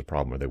because there's a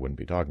problem, or they wouldn't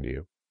be talking to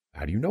you.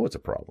 How do you know it's a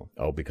problem?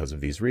 Oh, because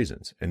of these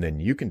reasons. And then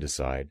you can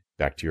decide,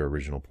 back to your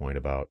original point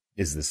about,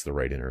 is this the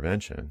right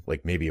intervention?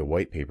 Like maybe a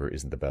white paper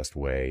isn't the best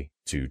way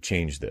to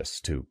change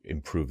this, to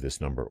improve this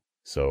number.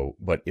 So,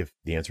 but if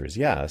the answer is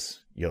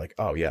yes, you're like,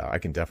 oh yeah, I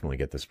can definitely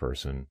get this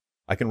person.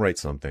 I can write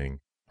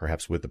something,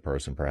 perhaps with the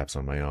person, perhaps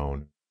on my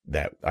own,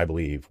 that I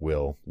believe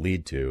will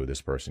lead to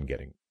this person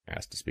getting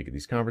asked to speak at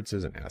these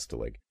conferences and asked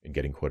to and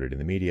getting quoted in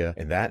the media.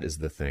 And that is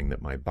the thing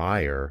that my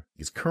buyer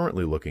is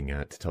currently looking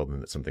at to tell them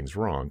that something's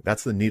wrong.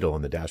 That's the needle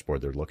on the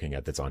dashboard they're looking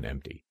at that's on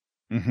empty.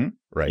 Mm-hmm.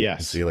 Right. Yes.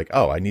 And so you're like,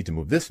 oh, I need to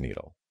move this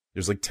needle.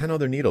 There's like 10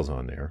 other needles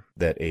on there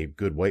that a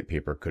good white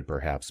paper could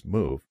perhaps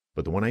move.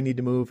 But the one I need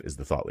to move is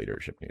the thought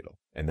leadership needle.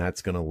 And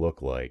that's going to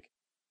look like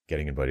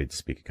getting invited to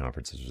speak at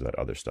conferences or that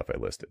other stuff I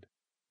listed.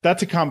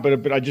 That's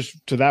but I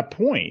just, to that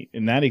point,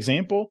 in that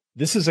example,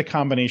 this is a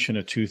combination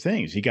of two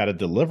things. You got a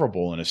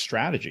deliverable and a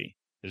strategy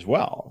as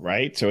well,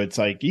 right? So it's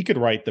like you could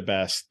write the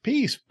best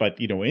piece, but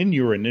in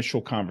your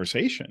initial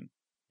conversation,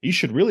 you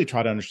should really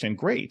try to understand,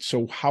 great.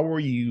 So how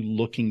are you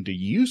looking to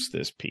use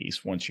this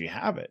piece once you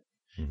have it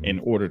in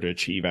order to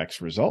achieve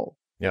X result?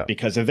 Yeah.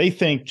 Because if they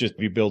think just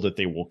if you build it,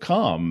 they will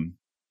come,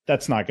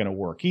 that's not going to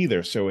work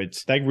either. So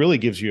that really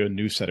gives you a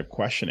new set of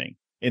questioning.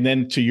 And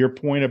then to your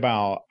point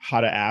about how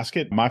to ask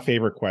it, my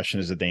favorite question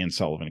is the Dan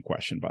Sullivan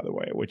question, by the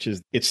way, which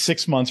is, it's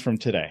 6 months from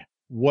today.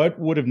 What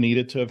would have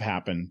needed to have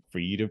happened for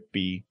you to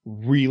be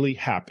really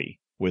happy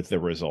with the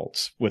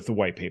results, with the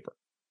white paper?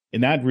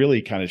 And that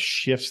really kind of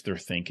shifts their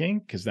thinking,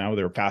 because now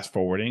they're fast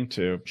forwarding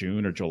to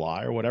June or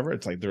July or whatever.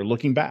 It's like they're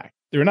looking back.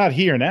 They're not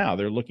here now.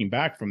 They're looking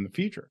back from the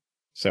future.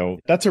 So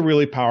that's a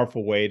really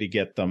powerful way to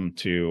get them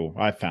to,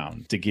 I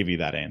found, to give you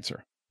that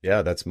answer.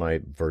 Yeah, that's my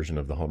version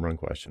of the home run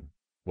question.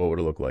 What would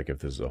it look like if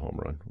this is a home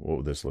run? What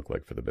would this look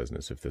like for the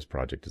business if this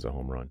project is a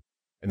home run?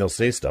 And they'll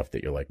say stuff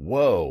that you're like,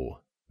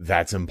 whoa,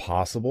 that's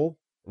impossible.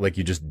 Like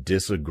you just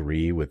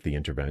disagree with the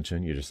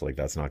intervention. You're just like,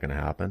 that's not going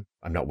to happen.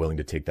 I'm not willing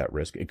to take that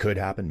risk. It could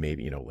happen.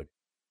 Maybe, like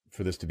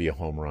for this to be a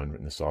home run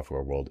in the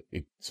software world,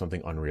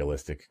 something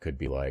unrealistic could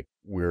be like,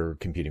 we're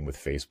competing with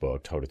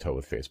Facebook, toe to toe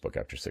with Facebook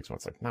after 6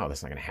 months. Like, no,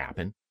 that's not going to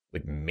happen.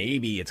 Like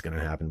maybe it's going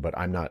to happen, but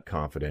I'm not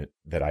confident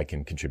that I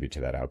can contribute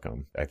to that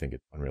outcome. I think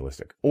it's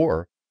unrealistic.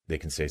 Or they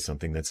can say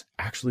something that's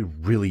actually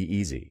really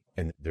easy.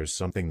 And there's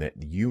something that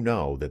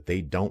that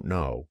they don't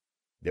know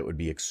that would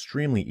be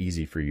extremely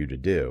easy for you to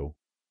do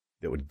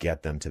that would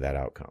get them to that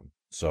outcome.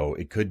 So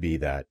it could be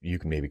that you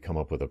can maybe come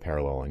up with a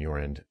parallel on your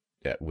end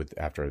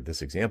after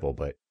this example,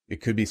 but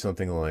it could be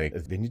something like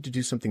they need to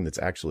do something that's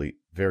actually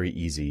very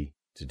easy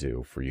to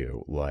do for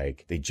you.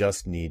 Like they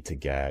just need to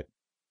get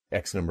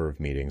X number of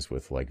meetings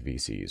with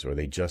VCs, or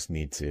they just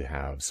need to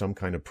have some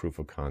kind of proof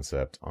of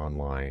concept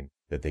online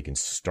that they can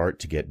start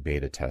to get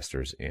beta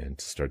testers in,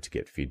 to start to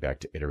get feedback,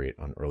 to iterate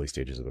on early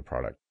stages of the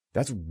product.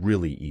 That's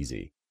really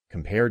easy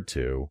compared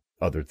to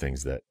other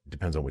things that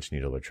depends on which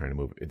needle they're trying to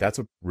move. That's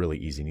a really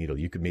easy needle.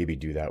 You could maybe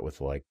do that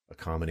with a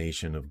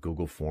combination of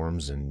Google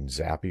Forms and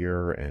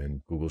Zapier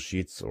and Google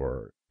Sheets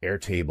or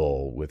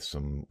Airtable with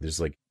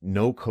there's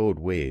no code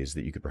ways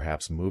that you could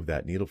perhaps move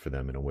that needle for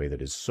them in a way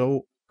that is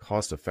so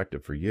cost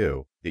effective for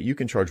you that you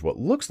can charge what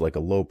looks like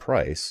a low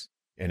price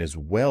and is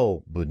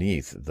well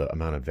beneath the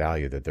amount of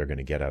value that they're going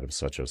to get out of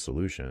such a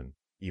solution.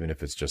 even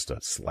if it's just a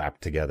slap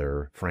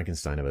together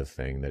Frankenstein of a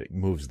thing, that it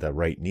moves the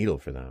right needle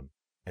for them.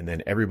 And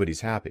then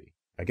everybody's happy.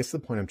 I guess the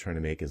point I'm trying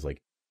to make is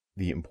like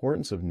the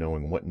importance of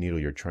knowing what needle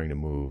you're trying to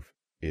move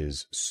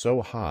is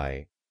so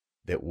high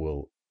that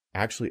will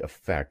actually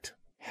affect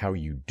how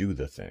you do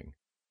the thing,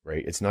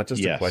 right? It's not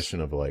just a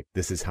question of like,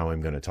 this is how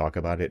I'm going to talk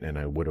about it, and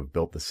I would have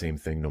built the same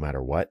thing no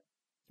matter what,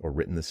 or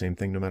written the same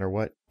thing no matter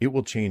what. It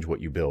will change what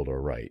you build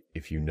or write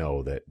if you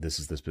know that this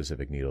is the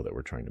specific needle that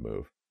we're trying to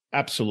move.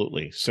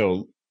 Absolutely.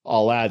 So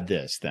I'll add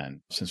this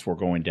then, since we're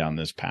going down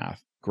this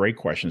path. Great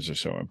questions are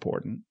so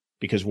important,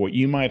 because what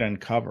you might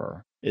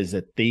uncover is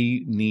that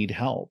they need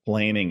help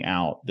planning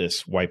out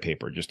this white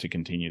paper, just to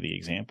continue the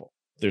example.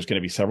 There's going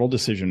to be several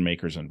decision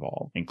makers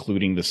involved,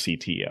 including the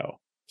CTO,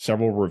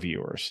 several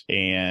reviewers,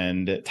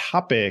 and the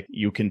topic,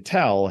 you can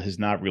tell, has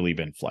not really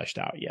been fleshed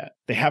out yet.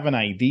 They have an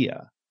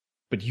idea,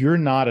 but you're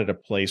not at a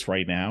place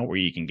right now where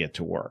you can get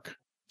to work.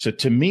 So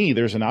to me,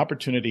 there's an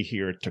opportunity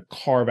here to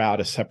carve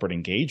out a separate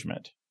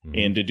engagement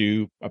and to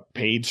do a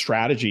paid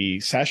strategy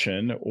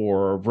session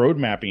or road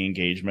mapping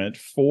engagement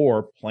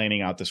for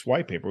planning out this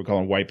white paper. We call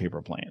them white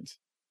paper plans.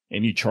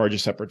 And you charge a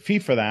separate fee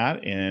for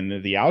that.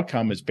 And the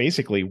outcome is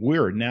basically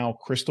we're now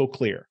crystal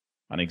clear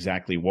on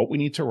exactly what we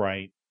need to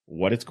write,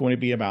 what it's going to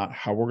be about,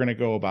 how we're going to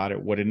go about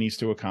it, what it needs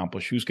to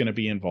accomplish, who's going to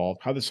be involved,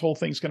 how this whole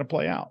thing's going to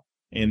play out.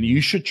 And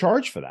you should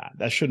charge for that.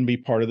 That shouldn't be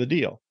part of the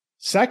deal.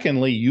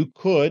 Secondly, you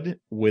could,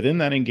 within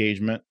that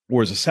engagement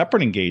or as a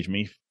separate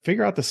engagement,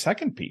 figure out the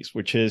second piece,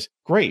 which is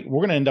great. We're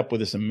going to end up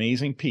with this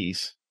amazing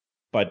piece,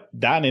 but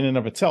that in and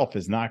of itself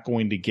is not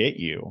going to get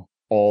you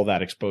all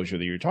that exposure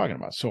that you're talking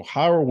about. So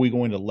how are we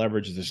going to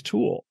leverage this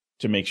tool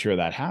to make sure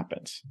that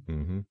happens?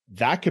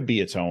 That could be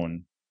its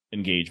own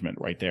engagement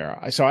right there.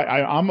 So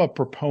I'm a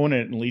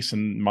proponent, at least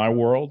in my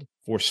world,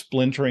 for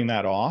splintering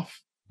that off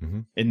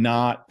and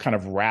not kind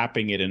of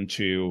wrapping it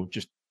into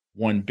just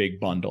one big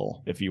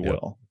bundle, if you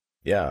will.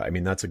 Yeah, I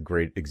mean, that's a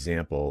great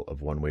example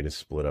of one way to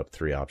split up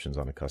 3 options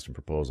on a custom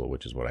proposal,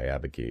 which is what I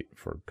advocate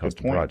for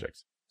custom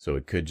projects. So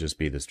it could just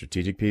be the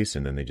strategic piece,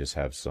 and then they just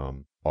have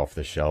some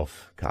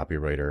off-the-shelf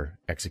copywriter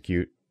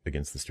execute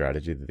against the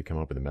strategy that they come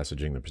up with, the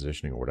messaging, the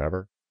positioning, or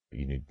whatever.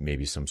 You need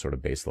maybe some sort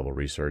of base-level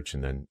research,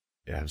 and then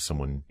have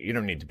someone, you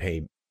don't need to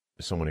pay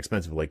someone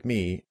expensive like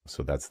me,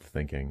 so that's the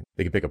thinking.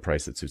 They can pick a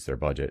price that suits their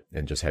budget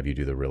and just have you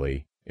do the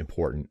really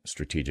important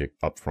strategic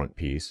upfront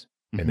piece.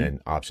 And then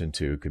option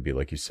 2 could be,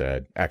 like you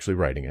said, actually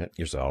writing it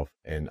yourself.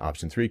 And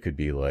option 3 could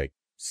be like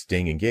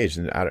staying engaged.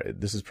 And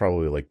this is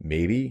probably like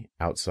maybe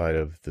outside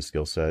of the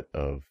skill set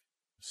of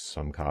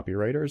some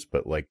copywriters,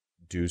 but like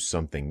do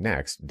something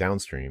next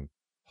downstream,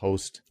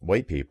 host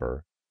white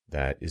paper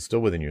that is still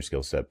within your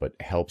skill set, but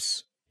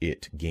helps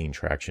it gain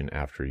traction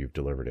after you've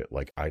delivered it.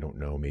 Like, I don't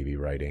know, maybe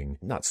writing,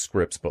 not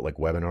scripts, but like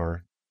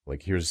webinar.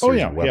 Like here's a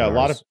series of webinars. Yeah, a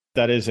lot of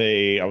that is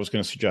I was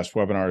going to suggest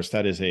webinars.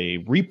 That is a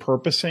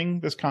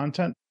repurposing this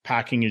content,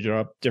 packing it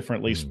up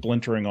differently,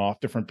 splintering off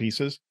different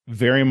pieces,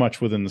 very much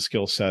within the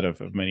skill set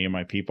of many of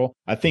my people.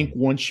 I think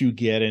once you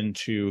get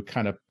into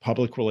kind of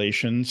public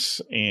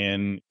relations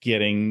and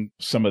getting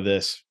some of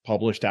this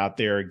published out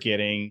there,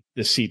 getting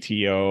the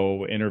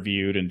CTO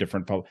interviewed in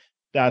different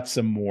that's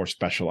a more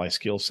specialized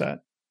skill set.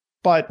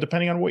 But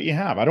depending on what you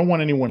have, I don't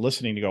want anyone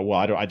listening to go, well,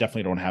 I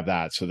definitely don't have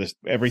that. So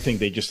everything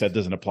they just said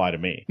doesn't apply to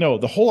me. No,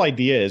 the whole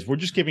idea is we're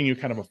just giving you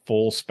kind of a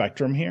full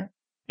spectrum here,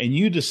 and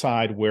you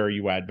decide where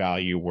you add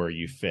value, where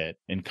you fit,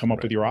 and come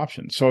up with your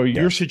options. So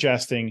you're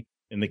suggesting,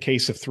 in the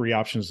case of 3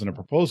 options in a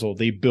proposal,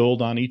 they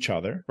build on each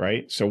other,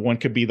 right? So one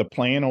could be the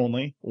plan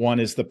only. One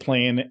is the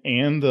plan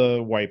and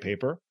the white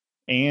paper,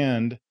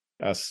 and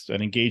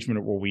an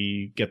engagement where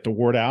we get the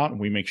word out and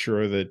we make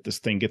sure that this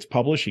thing gets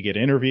published, you get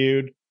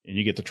interviewed, and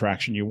you get the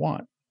traction you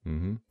want.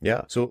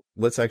 Yeah. So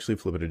let's actually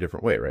flip it a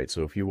different way, right?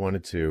 So if you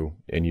wanted to,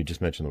 and you just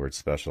mentioned the word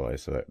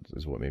specialized, so that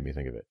is what made me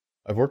think of it.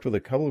 I've worked with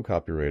a couple of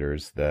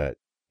copywriters that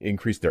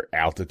increase their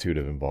altitude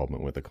of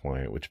involvement with the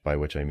client, by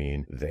which I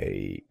mean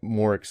they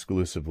more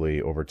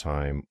exclusively over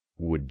time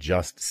would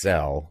just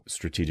sell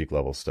strategic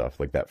level stuff,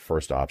 like that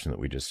first option that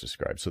we just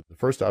described. So the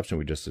first option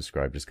we just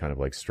described is kind of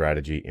like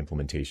strategy,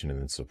 implementation, and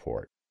then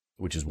support,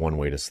 which is one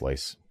way to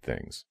slice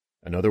things.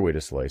 Another way to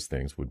slice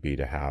things would be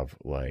to have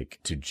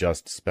to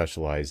just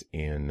specialize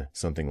in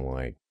something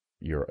like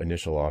your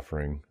initial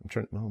offering.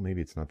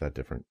 Maybe it's not that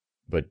different,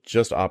 but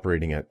just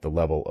operating at the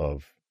level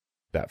of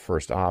that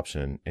first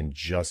option and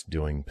just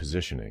doing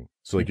positioning.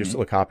 So you're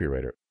still a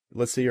copywriter.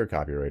 Let's say you're a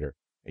copywriter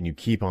and you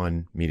keep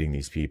on meeting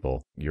these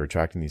people. You're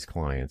attracting these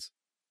clients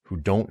who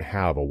don't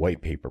have a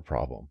white paper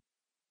problem.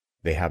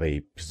 They have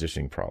a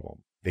positioning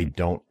problem.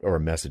 Or a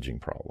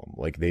messaging problem.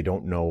 Like they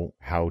don't know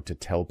how to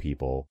tell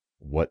people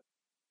what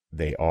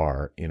they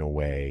are in a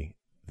way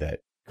that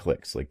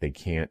clicks. Like they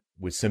can't,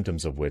 with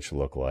symptoms of which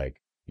look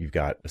like you've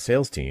got a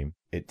sales team.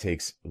 It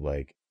takes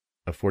like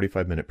a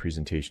 45-minute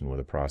presentation with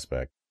a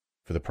prospect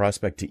for the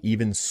prospect to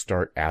even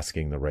start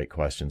asking the right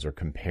questions or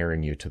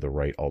comparing you to the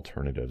right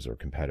alternatives or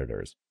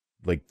competitors.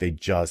 Like they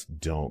just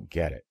don't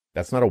get it.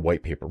 That's not a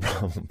white paper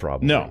problem,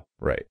 probably. No.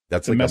 Right.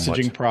 That's the like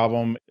messaging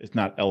problem is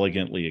not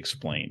elegantly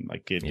explained.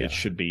 Like it Yeah.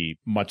 should be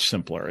much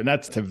simpler. And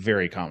that's a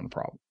very common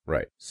problem.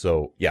 Right.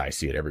 So yeah, I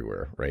see it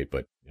everywhere, right?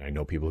 But I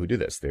know people who do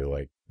this.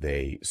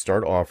 They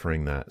start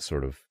offering that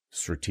sort of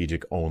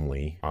strategic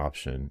only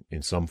option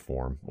in some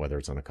form, whether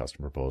it's on a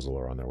customer proposal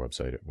or on their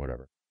website or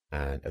whatever,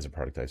 and as a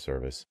productized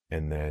service.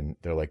 And then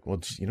they're like, well,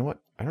 you know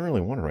what? I don't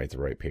really want to write the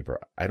right paper.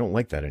 I don't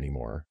like that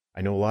anymore.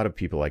 I know a lot of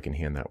people I can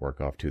hand that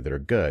work off to that are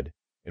good,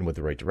 and with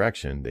the right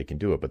direction, they can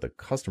do it, but the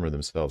customer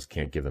themselves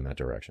can't give them that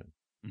direction.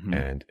 Mm-hmm.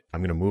 And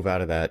I'm going to move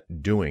out of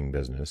that doing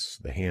business,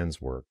 the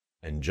hands work,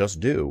 and just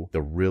do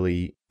the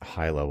really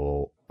high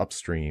level,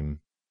 upstream,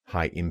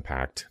 high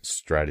impact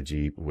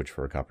strategy, which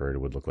for a copywriter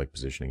would look like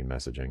positioning and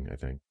messaging, I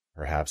think.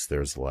 Perhaps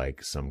there's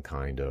like some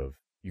kind of,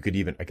 I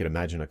could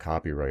imagine a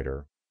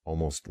copywriter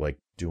almost like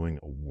doing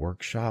a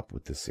workshop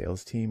with the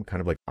sales team,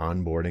 kind of like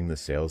onboarding the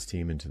sales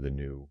team into the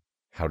new,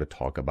 how to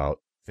talk about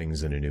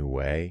things in a new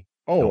way.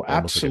 Oh, almost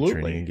absolutely. Like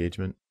a training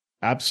engagement.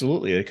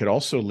 Absolutely. It could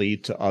also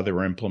lead to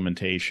other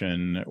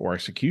implementation or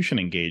execution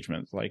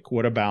engagements. Like,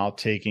 what about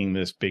taking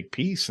this big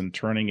piece and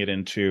turning it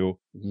into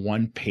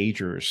one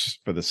pagers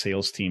for the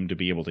sales team to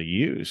be able to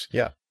use?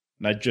 Yeah.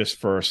 Not just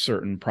for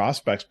certain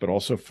prospects, but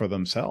also for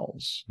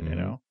themselves, you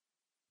know,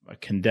 a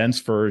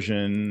condensed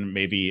version,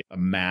 maybe a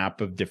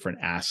map of different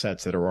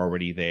assets that are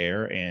already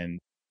there and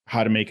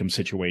how to make them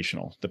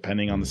situational,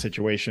 depending on the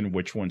situation,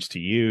 which ones to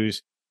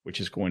use, which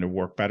is going to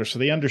work better. So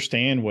they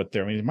understand what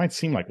they're, I mean, it might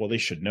seem like, well, they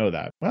should know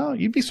that. Well,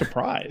 you'd be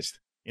surprised.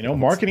 You know,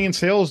 marketing and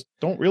sales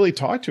don't really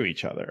talk to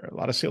each other. A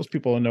lot of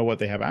salespeople don't know what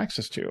they have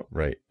access to.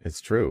 Right.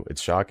 It's true.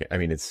 It's shocking. I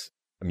mean,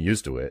 I'm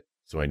used to it,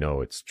 so I know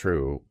it's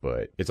true,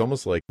 but it's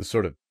almost like the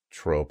sort of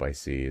trope I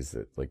see is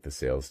that like the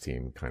sales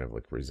team kind of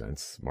like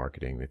resents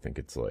marketing. They think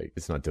it's like,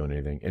 it's not doing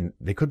anything. And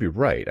they could be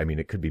right. I mean,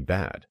 it could be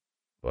bad,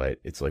 but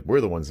it's like,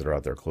 we're the ones that are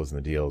out there closing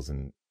the deals,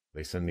 and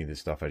they send me this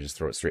stuff. I just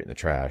throw it straight in the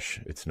trash.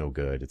 It's no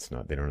good. It's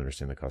not, they don't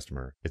understand the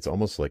customer. It's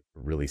almost like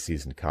a really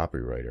seasoned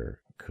copywriter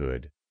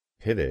could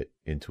pivot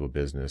into a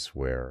business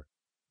where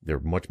they're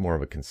much more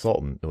of a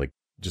consultant, like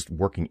just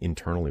working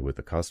internally with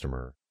the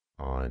customer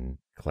on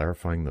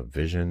clarifying the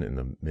vision and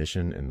the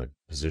mission and the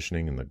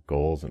positioning and the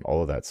goals and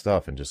all of that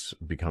stuff, and just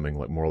becoming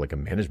like more like a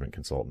management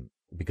consultant.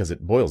 Because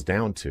it boils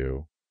down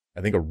to,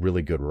 I think a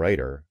really good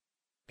writer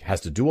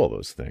has to do all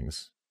those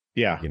things.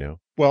 Yeah. You know?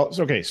 Well,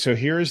 okay. So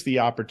here's the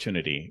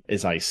opportunity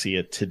as I see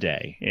it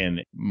today.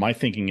 And my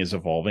thinking is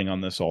evolving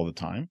on this all the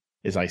time.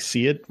 As I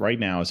see it right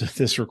now, as of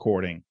this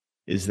recording,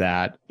 is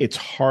that it's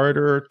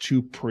harder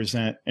to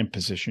present and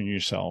position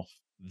yourself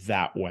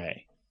that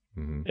way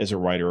as a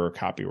writer or a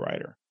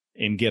copywriter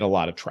and get a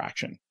lot of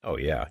traction. Oh,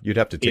 yeah. You'd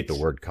have to take the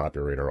word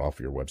copywriter off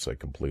your website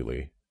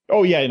completely.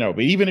 Oh, yeah, I know.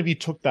 But even if you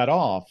took that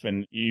off,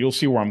 and you'll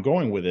see where I'm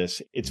going with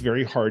this, it's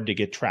very hard to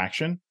get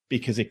traction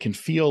because it can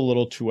feel a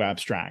little too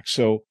abstract.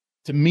 So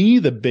to me,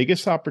 the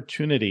biggest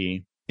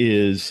opportunity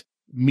is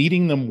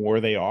meeting them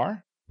where they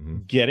are,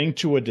 getting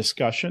to a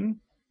discussion,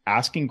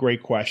 asking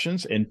great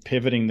questions, and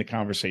pivoting the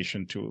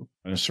conversation to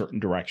in a certain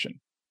direction.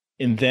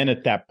 And then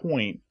at that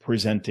point,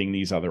 presenting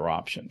these other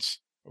options.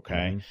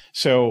 Okay.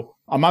 So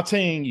I'm not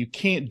saying you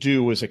can't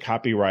do as a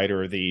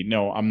copywriter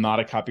no, I'm not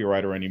a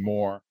copywriter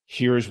anymore.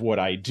 Here's what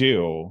I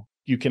do.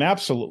 You can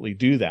absolutely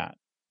do that.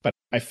 But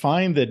I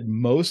find that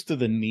most of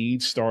the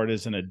needs start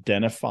as an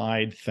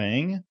identified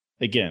thing.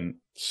 Again,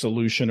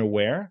 solution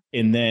aware.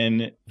 And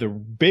then the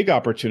big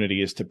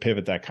opportunity is to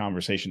pivot that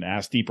conversation,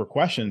 ask deeper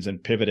questions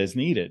and pivot as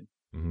needed.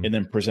 And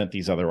then present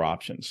these other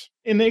options.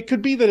 And it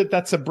could be that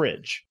that's a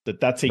bridge,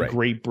 that's a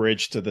great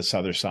bridge to this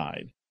other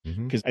side.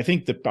 Because I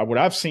think that what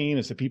I've seen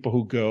is the people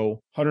who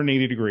go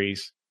 180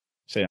 degrees,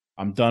 say,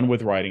 I'm done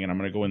with writing and I'm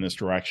going to go in this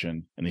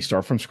direction, and they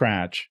start from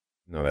scratch.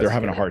 No, they're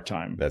having a hard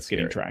time getting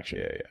scary.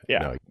 traction. Yeah.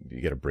 No,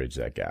 you got to bridge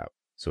that gap.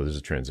 So there's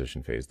a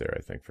transition phase there,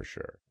 I think, for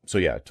sure. So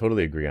yeah,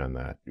 totally agree on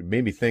that. It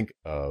made me think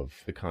of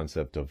the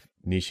concept of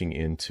niching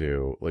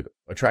into like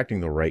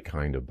attracting the right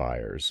kind of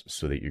buyers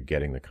so that you're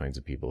getting the kinds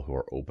of people who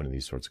are open to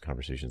these sorts of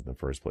conversations in the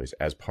first place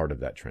as part of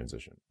that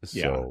transition.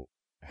 Yeah. So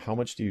how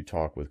much do you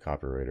talk with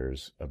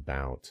copywriters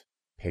about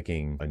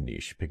picking a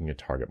niche, picking a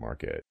target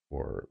market,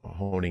 or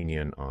honing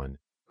in on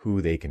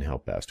who they can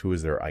help best? Who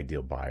is their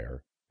ideal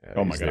buyer?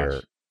 Oh my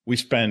gosh.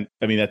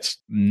 That's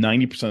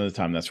 90% of the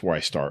time, that's where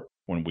I start.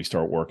 When we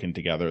start working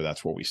together,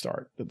 that's where we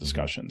start the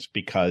discussions,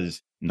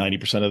 because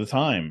 90% of the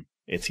time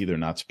it's either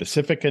not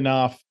specific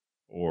enough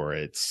or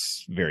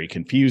it's very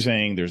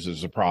confusing.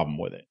 There's a problem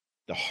with it.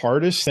 The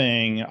hardest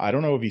thing, I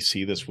don't know if you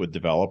see this with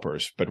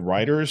developers, but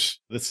writers,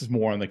 this is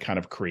more on the kind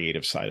of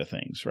creative side of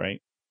things, right?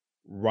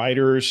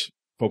 Writers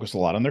focus a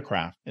lot on their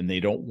craft and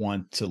they don't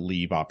want to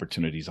leave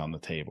opportunities on the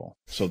table.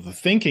 So the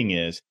thinking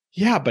is,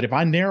 yeah, but if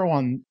I narrow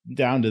on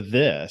down to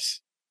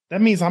this,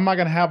 that means I'm not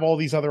going to have all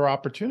these other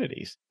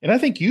opportunities. And I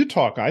think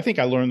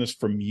I learned this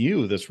from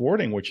you, this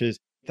wording, which is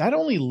that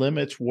only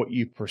limits what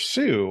you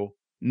pursue,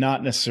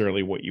 not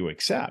necessarily what you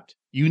accept.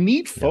 You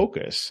need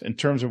focus in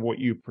terms of what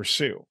you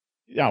pursue.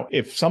 Now,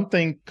 if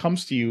something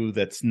comes to you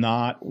that's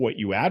not what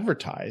you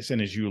advertise,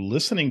 and as you're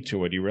listening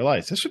to it, you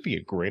realize this would be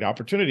a great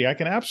opportunity. I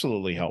can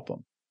absolutely help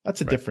them.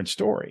 That's a different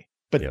story.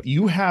 But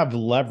you have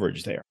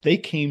leverage there. They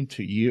came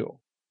to you.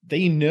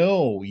 They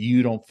know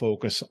you don't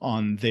focus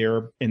on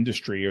their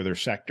industry or their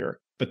sector,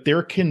 but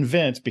they're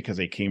convinced because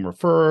they came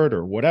referred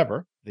or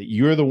whatever, that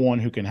you're the one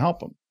who can help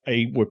them.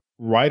 What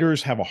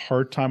writers have a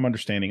hard time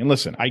understanding, and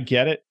listen, I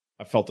get it.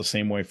 I felt the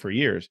same way for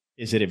years,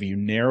 is that if you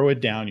narrow it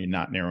down, you're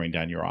not narrowing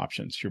down your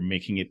options. You're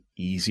making it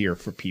easier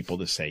for people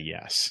to say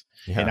yes.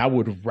 Yeah. And I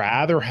would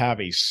rather have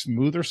a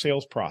smoother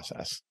sales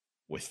process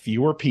with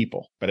fewer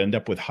people, but end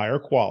up with higher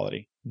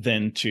quality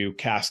than to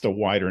cast a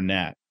wider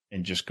net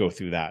and just go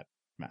through that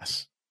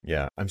mess.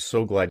 Yeah, I'm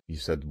so glad you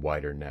said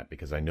wider net,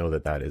 because I know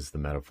that that is the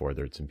metaphor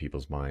that's in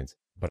people's minds.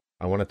 But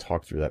I want to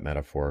talk through that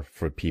metaphor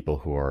for people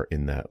who are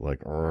in that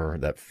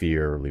that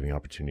fear, leaving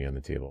opportunity on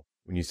the table.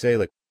 When you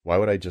say why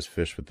would I just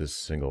fish with this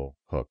single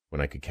hook when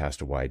I could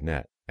cast a wide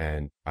net?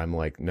 And I'm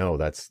like, no,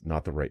 that's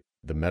not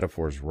the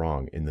metaphor's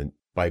wrong.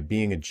 By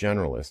being a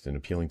generalist and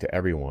appealing to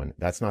everyone,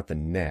 that's not the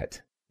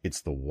net,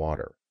 it's the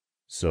water.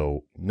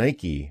 So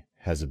Nike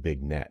has a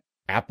big net.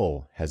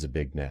 Apple has a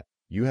big net.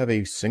 You have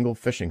a single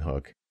fishing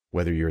hook,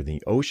 whether you're in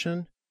the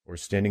ocean or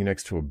standing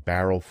next to a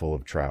barrel full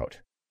of trout.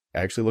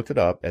 I actually looked it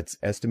up. It's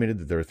estimated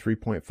that there are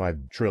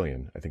 3.5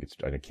 trillion, I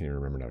can't even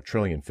remember now,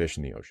 trillion fish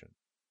in the ocean.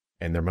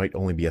 And there might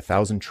only be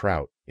 1,000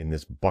 trout in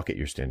this bucket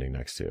you're standing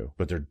next to,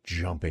 but they're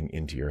jumping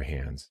into your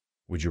hands.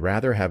 Would you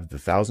rather have the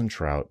 1,000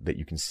 trout that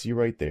you can see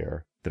right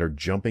there that are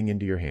jumping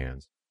into your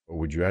hands, or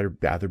would you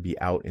rather be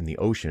out in the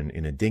ocean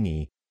in a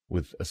dinghy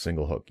with a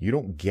single hook? You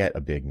don't get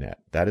a big net.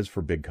 That is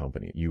for big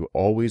company. You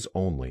always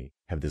only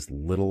have this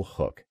little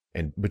hook.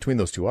 And between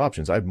those two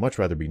options, I'd much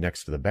rather be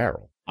next to the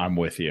barrel. I'm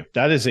with you.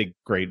 That is a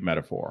great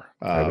metaphor.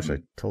 I wish I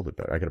told it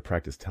better. I got to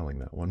practice telling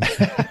that one.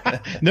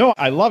 No,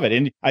 I love it.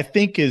 And I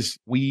think as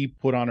we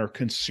put on our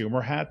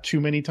consumer hat too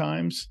many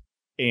times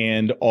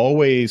and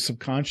always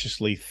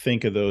subconsciously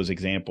think of those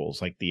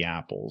examples like the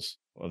Apples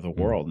of the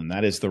world, and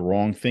that is the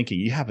wrong thinking.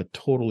 You have a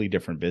totally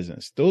different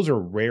business. Those are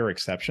rare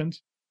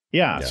exceptions.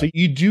 Yeah. So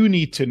you do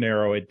need to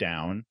narrow it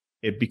down.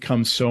 It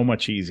becomes so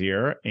much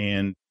easier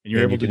and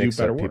you're able to do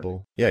better work.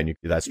 Yeah, and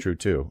that's true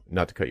too.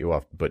 Not to cut you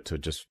off, but to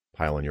just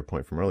pile on your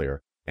point from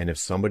earlier. And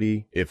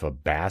if a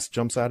bass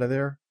jumps out of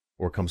there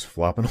or comes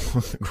flopping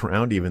along the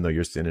ground, even though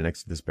you're standing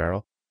next to this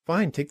barrel,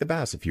 fine, take the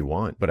bass if you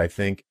want. But I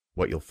think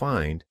what you'll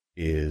find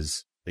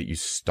is that you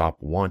stop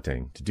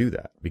wanting to do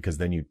that, because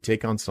then you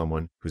take on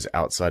someone who's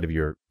outside of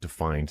your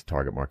defined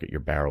target market, your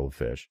barrel of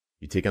fish.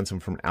 You take on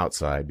someone from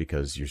outside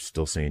because you're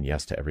still saying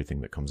yes to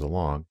everything that comes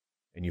along.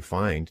 And you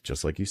find,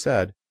 just like you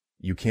said,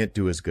 you can't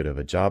do as good of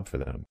a job for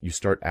them. You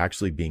start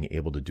actually being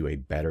able to do a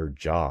better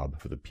job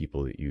for the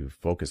people that you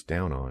focus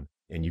down on.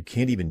 And you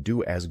can't even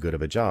do as good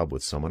of a job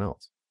with someone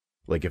else.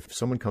 Like if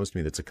someone comes to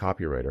me that's a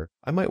copywriter,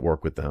 I might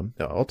work with them.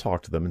 I'll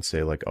talk to them and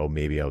say oh,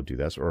 maybe I'll do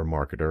this, or a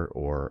marketer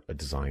or a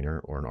designer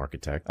or an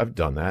architect. I've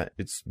done that.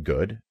 It's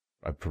good.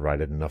 I've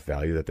provided enough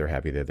value that they're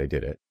happy that they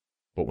did it.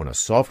 But when a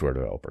software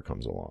developer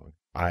comes along,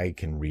 I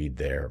can read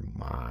their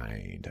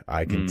mind.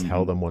 I can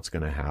tell them what's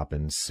going to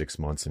happen 6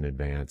 months in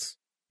advance.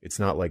 It's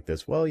not like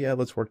this, well, yeah,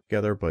 let's work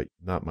together, but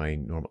not my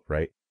normal,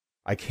 right?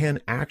 I can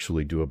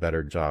actually do a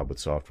better job with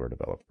software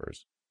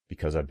developers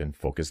because I've been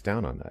focused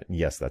down on that. And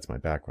yes, that's my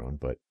background,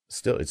 but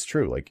still, it's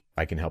true.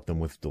 I can help them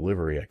with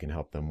delivery. I can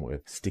help them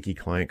with sticky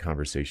client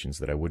conversations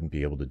that I wouldn't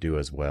be able to do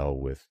as well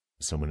with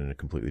someone in a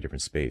completely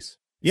different space.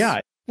 Yeah.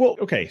 Well,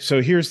 okay.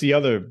 So here's the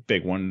other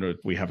big one that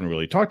we haven't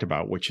really talked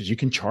about, which is you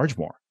can charge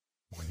more.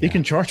 You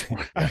can charge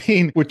more. I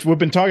mean, which we've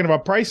been talking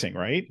about pricing,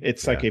 right?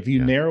 It's if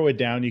you narrow it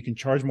down, you can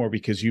charge more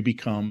because you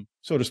become,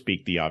 so to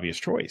speak, the obvious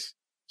choice.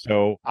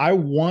 So I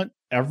want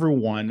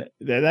everyone,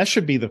 that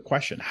should be the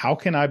question. How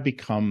can I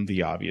become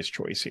the obvious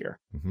choice here?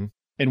 Mm-hmm.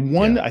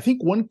 And I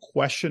think one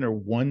question or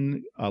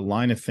one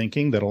line of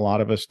thinking that a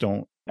lot of us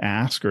don't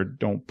ask or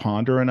don't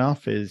ponder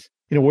enough is,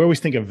 we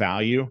always think of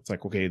value. It's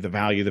okay, the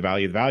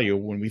value.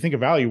 When we think of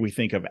value, we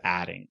think of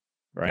adding.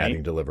 Right?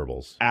 Adding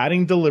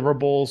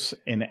deliverables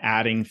and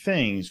adding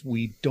things.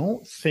 We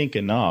don't think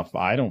enough,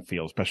 I don't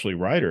feel, especially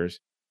writers,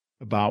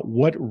 about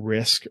what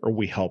risk are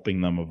we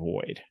helping them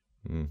avoid.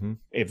 Mm-hmm.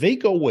 If they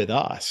go with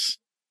us,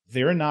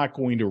 they're not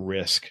going to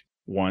risk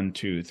 1,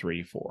 2,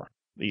 3, 4,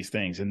 these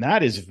things. And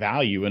that is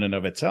value in and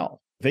of itself.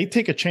 If they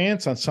take a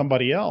chance on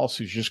somebody else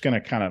who's just going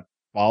to kind of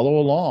follow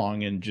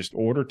along and just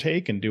order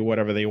take and do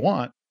whatever they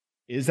want,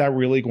 is that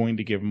really going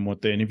to give them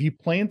and if you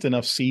plant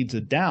enough seeds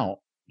of doubt,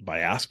 by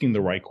asking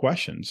the right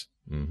questions,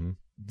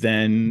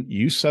 then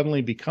you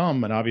suddenly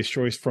become an obvious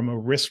choice from a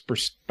risk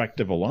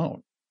perspective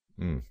alone.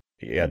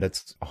 Yeah,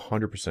 that's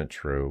 100%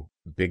 true.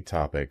 Big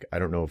topic. I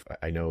don't know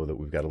I know that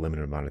we've got a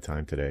limited amount of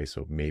time today,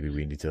 so maybe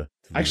we need to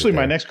actually,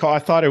 my next call, I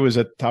thought it was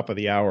at the top of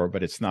the hour,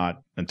 but it's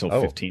not until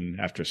 15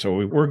 after.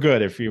 So we're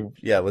good if you.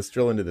 Yeah, let's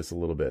drill into this a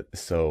little bit.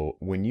 So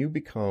when you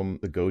become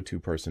the go-to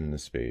person in the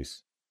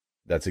space,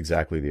 that's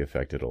exactly the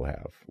effect it'll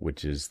have,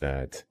 which is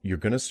that you're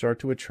going to start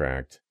to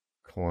attract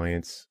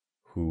clients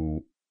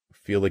who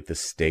feel like the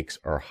stakes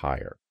are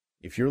higher.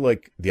 if you're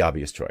like the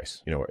obvious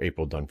choice, or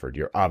April Dunford,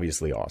 you're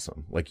obviously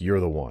awesome. Like you're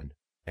the one.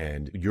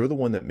 And you're the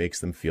one that makes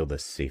them feel the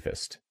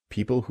safest.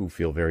 People who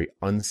feel very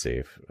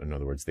unsafe, in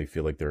other words, they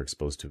feel like they're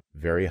exposed to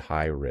very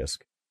high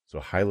risk. So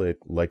high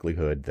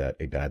likelihood that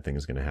a bad thing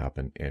is going to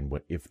happen. And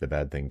if the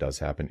bad thing does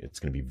happen, it's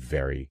going to be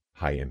very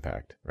high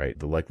impact, right?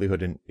 The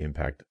likelihood and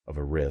impact of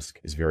a risk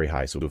is very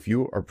high. So if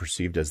you are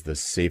perceived as the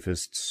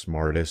safest,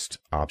 smartest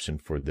option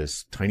for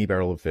this tiny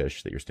barrel of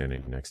fish that you're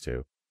standing next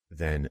to,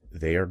 then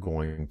they are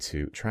going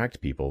to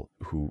attract people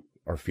who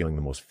are feeling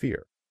the most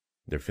fear.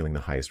 They're feeling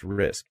the highest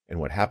risk. And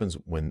what happens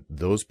when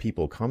those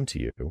people come to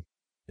you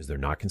is they're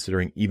not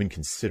even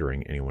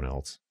considering anyone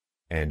else.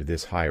 And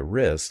this high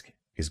risk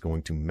is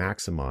going to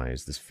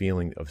maximize this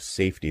feeling of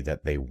safety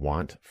that they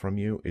want from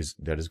you,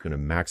 that is going to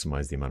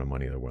maximize the amount of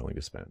money they're willing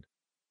to spend.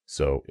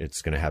 So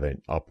it's going to have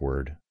an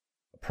upward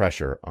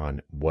pressure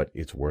on what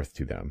it's worth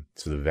to them.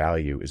 So the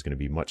value is going to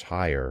be much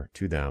higher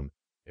to them.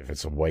 If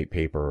it's a white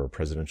paper or a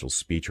presidential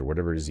speech or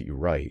whatever it is that you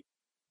write,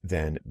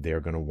 then they're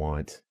going to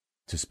want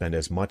to spend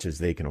as much as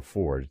they can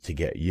afford to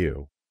get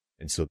you.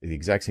 And so the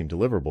exact same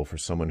deliverable for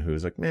someone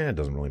who's like, man, it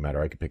doesn't really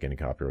matter. I could pick any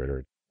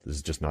copywriter. This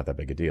is just not that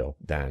big a deal.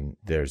 Then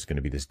there's going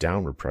to be this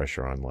downward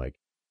pressure on like,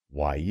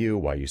 why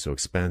are you so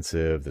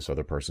expensive? This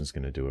other person's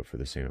going to do it for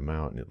the same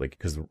amount. And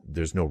because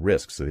there's no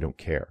risk, so they don't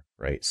care,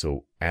 right?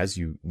 So as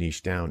you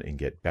niche down and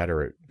get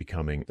better at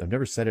becoming, I've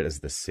never said it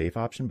as the safe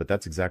option, but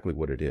that's exactly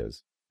what it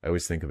is. I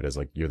always think of it as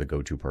like, you're the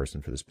go-to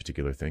person for this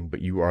particular thing,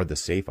 but you are the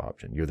safe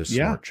option. You're the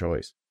smart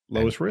choice.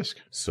 Lowest risk.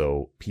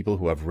 So people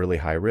who have really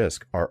high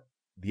risk are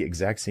the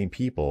exact same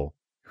people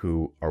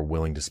who are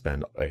willing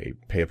to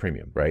pay a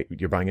premium, right?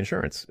 You're buying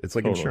insurance. It's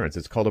like insurance.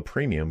 It's called a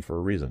premium for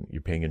a reason.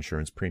 You're paying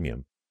insurance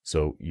premium.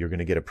 So you're going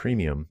to get a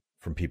premium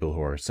from people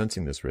who are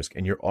sensing this risk,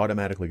 and you're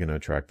automatically going to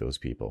attract those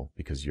people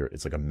because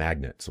it's like a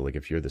magnet. So like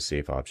if you're the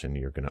safe option,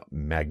 you're going to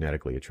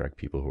magnetically attract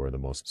people who are the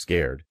most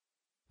scared.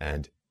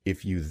 And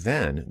if you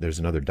there's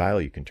another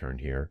dial you can turn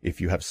here.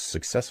 If you have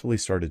successfully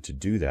started to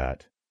do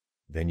that,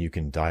 then you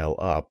can dial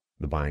up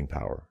the buying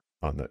power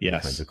on the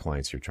kinds of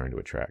clients you're trying to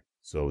attract.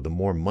 So the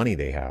more money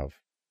they have,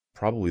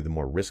 probably the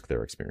more risk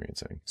they're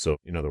experiencing. So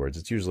in other words,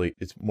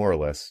 it's more or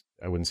less,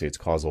 I wouldn't say it's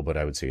causal, but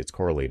I would say it's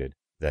correlated,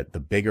 that the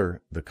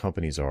bigger the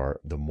companies are,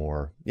 the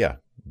more,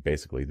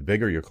 basically the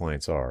bigger your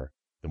clients are,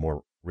 the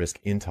more risk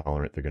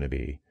intolerant they're going to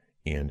be,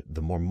 and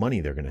the more money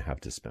they're going to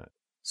have to spend.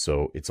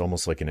 So it's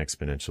almost like an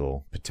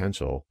exponential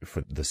potential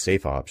for the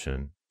safe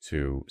option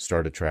to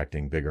start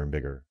attracting bigger and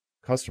bigger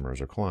customers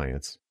or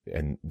clients,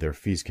 and their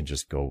fees can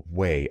just go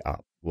way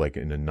up, like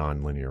in a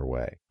non-linear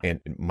way.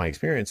 And my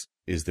experience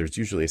is there's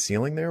usually a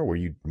ceiling there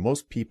where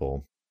most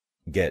people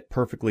get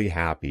perfectly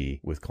happy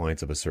with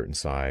clients of a certain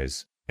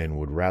size and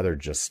would rather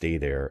just stay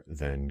there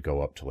than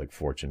go up to like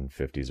Fortune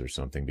 50s or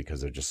something because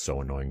they're just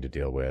so annoying to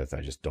deal with.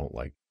 I just don't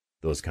like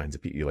those kinds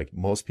of people. Like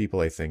most people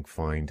I think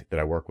find that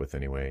I work with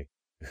anyway,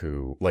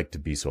 who like to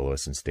be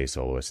soloists and stay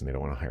soloists and they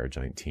don't want to hire a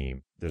giant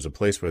team. There's a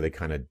place where they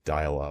kind of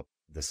dial up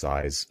the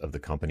size of the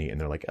company and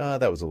they're like,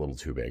 that was a little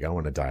too big. I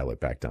want to dial it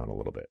back down a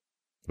little bit.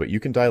 But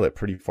you can dial it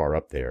pretty far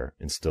up there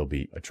and still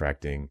be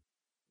attracting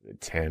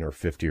 10 or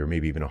 50 or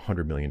maybe even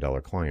 $100 million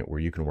client where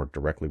you can work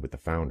directly with the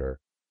founder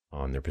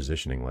on their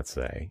positioning, let's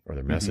say, or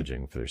their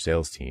messaging for their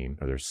sales team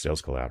or their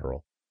sales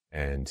collateral.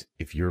 And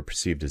if you're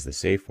perceived as the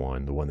safe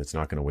one, the one that's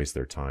not going to waste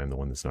their time, the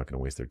one that's not going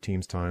to waste their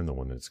team's time, the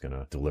one that's going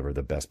to deliver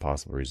the best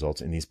possible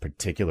results in these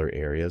particular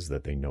areas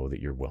that they know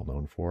that you're well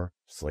known for,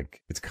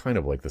 it's kind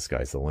of like the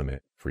sky's the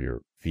limit for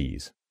your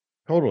fees.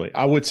 Totally.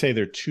 I would say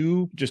there are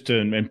two, just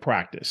in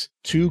practice,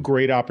 two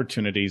great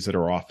opportunities that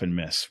are often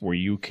missed where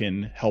you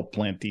can help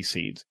plant these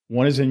seeds.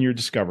 One is in your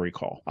discovery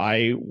call.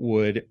 I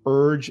would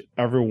urge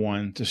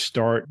everyone to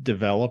start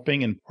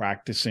developing and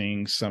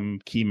practicing some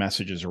key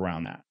messages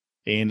around that.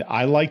 And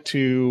I like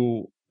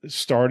to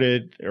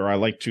verbalize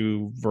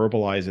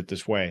it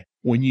this way.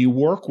 When you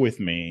work with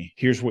me,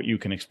 here's what you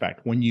can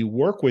expect. When you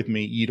work with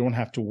me, you don't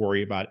have to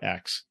worry about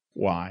X,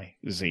 Y,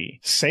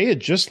 Z. Say it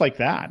just like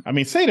that. I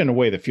mean, say it in a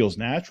way that feels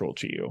natural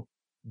to you.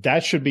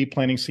 That should be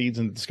planting seeds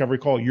in the discovery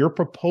call. Your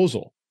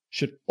proposal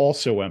should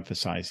also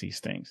emphasize these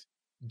things.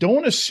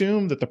 Don't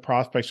assume that the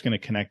prospect's going to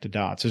connect the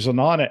dots. There's a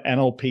lot of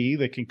NLP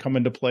that can come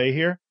into play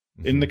here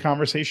in the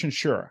conversation,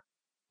 sure.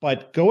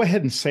 But go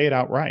ahead and say it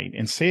outright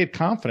and say it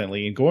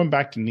confidently. And going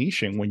back to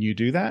niching, when you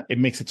do that, it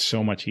makes it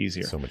so much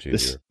easier. So much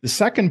easier. The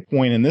second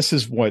point, and this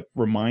is what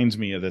reminds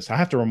me of this. I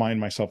have to remind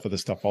myself of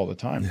this stuff all the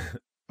time.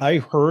 I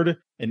heard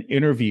an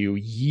interview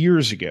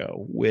years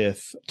ago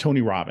with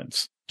Tony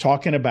Robbins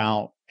talking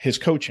about his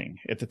coaching.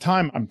 At the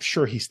time, I'm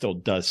sure he still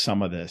does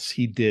some of this.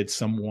 He did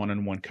some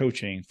one-on-one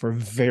coaching for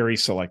very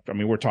select,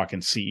 we're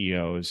talking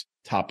CEOs,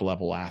 top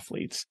level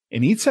athletes.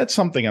 And he said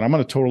something, and I'm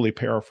going to totally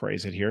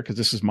paraphrase it here because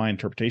this is my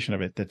interpretation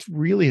of it, that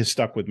really has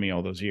stuck with me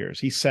all those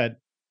years. He said,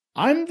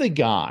 I'm the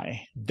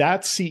guy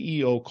that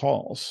CEO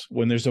calls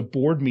when there's a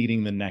board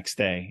meeting the next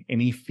day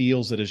and he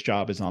feels that his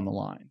job is on the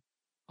line.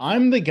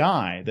 I'm the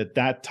guy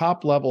that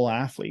top level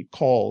athlete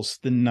calls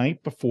the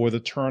night before the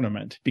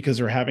tournament because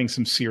they're having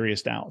some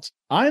serious doubts.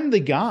 I'm the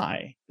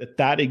guy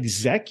that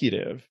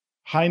executive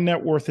high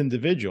net worth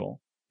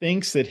individual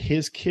thinks that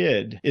his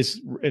kid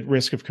is at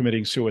risk of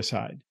committing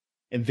suicide.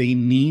 And they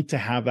need to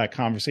have that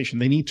conversation.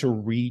 They need to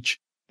reach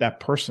that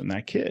person,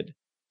 that kid.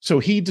 So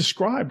he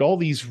described all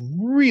these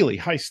really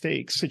high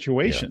stakes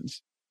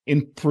situations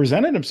and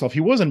presented himself. He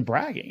wasn't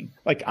bragging,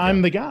 like,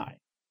 I'm the guy.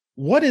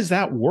 What is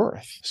that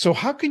worth? So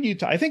how can you,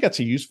 I think that's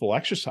a useful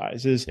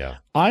exercise is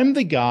I'm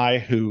the guy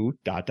who ...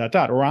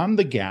 or I'm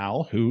the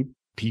gal who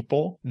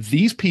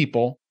these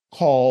people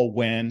call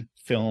when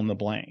fill in the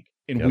blank.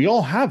 And we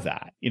all have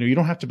that. You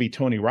don't have to be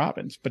Tony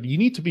Robbins, but you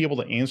need to be able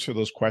to answer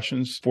those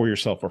questions for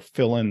yourself or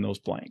fill in those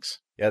blanks.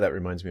 Yeah, that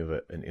reminds me of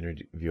an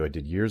interview I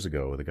did years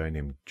ago with a guy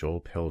named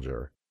Joel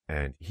Pilger.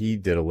 And he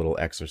did a little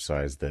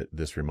exercise that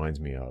this reminds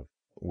me of,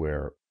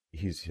 where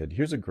he said,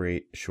 here's a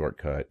great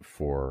shortcut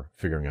for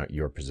figuring out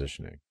your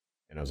positioning.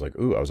 And I was like,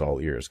 ooh, I was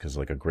all ears, because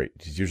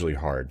it's usually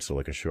hard. So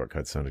like a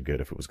shortcut sounded good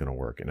if it was going to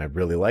work. And I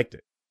really liked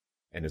it.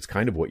 And it's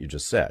kind of what you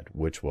just said,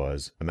 which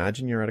was,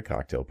 imagine you're at a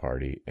cocktail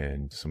party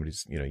and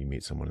somebody's, you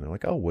meet someone and they're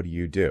like, oh, what do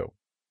you do?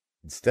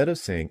 Instead of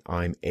saying,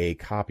 I'm a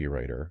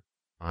copywriter,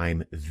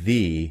 I'm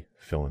the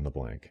fill in the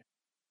blank.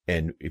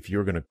 And if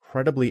you're going to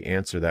credibly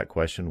answer that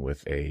question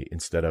with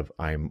instead of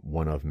I'm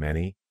one of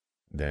many,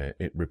 then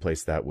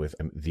replace that with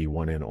the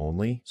one and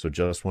only. So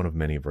just one of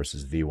many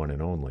versus the one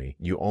and only.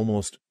 You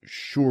almost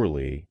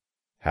surely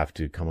have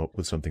to come up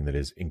with something that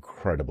is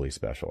incredibly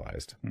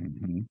specialized.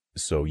 Mm-hmm.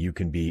 So you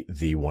can be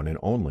the one and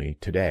only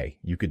today.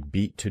 You could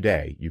be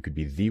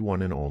the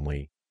one and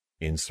only,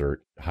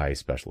 insert high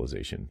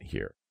specialization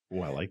here.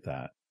 Oh, I like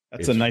that.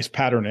 It's a nice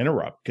pattern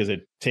interrupt because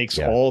it takes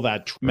all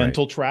that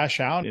mental trash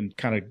out and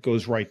kind of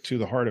goes right to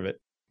the heart of it.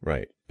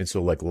 Right. And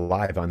so like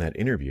live on that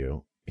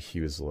interview,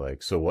 he was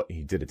like, so what,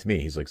 he did it to me.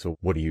 He's like, so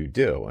what do you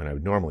do? And I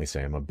would normally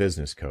say I'm a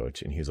business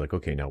coach. And he's like,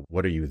 okay, now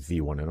what are you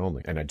the one and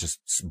only? And I just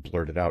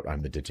blurted out,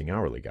 I'm the ditching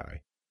hourly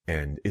guy.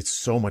 And it's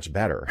so much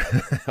better.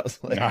 I was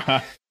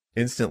like,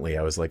 instantly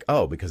I was like,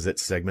 oh, because it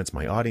segments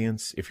my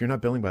audience. If you're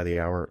not billing by the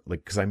hour,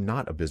 like, cause I'm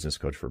not a business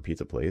coach for a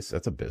pizza place.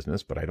 That's a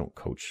business, but I don't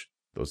coach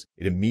those.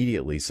 It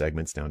immediately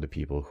segments down to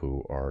people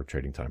who are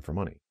trading time for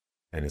money.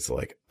 And it's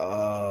like,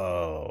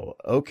 oh,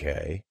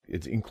 okay.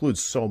 It includes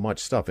so much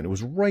stuff. And it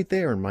was right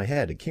there in my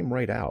head. It came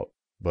right out.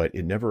 But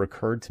it never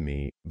occurred to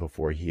me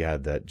before he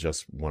had that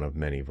just one of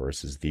many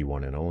versus the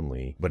one and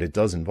only. But it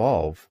does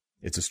involve,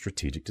 it's a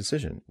strategic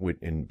decision.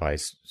 And by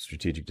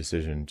strategic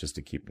decision, just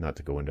to not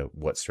to go into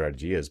what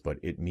strategy is, but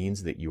it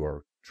means that you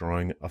are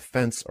drawing a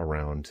fence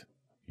around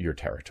your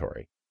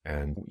territory.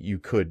 And you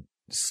could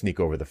sneak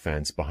over the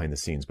fence behind the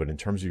scenes. But in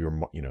terms of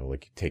your,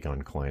 like take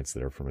on clients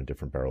that are from a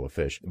different barrel of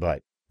fish.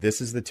 But this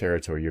is the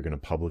territory you're going to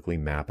publicly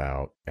map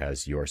out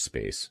as your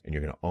space, and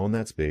you're going to own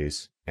that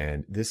space.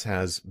 And this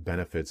has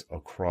benefits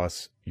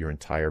across your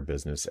entire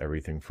business,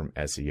 everything from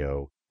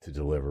SEO to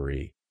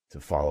delivery to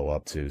follow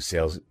up to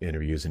sales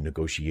interviews and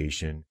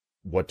negotiation,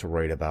 what to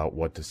write about,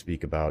 what to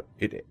speak about.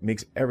 It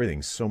makes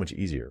everything so much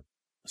easier.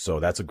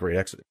 So that's a great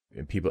exercise.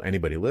 And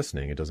anybody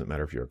listening, it doesn't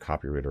matter if you're a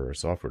copywriter or a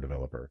software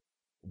developer.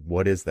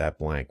 What is that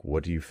blank?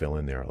 What do you fill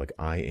in there? Like,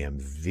 I am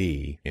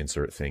the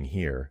insert thing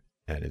here.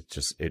 And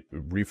it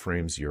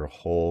reframes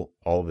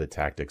all of the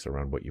tactics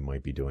around what you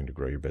might be doing to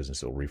grow your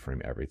business. It'll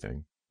reframe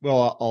everything.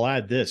 Well, I'll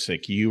add this,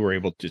 like you were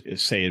able to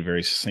say it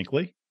very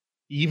succinctly,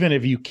 even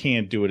if you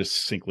can't do it as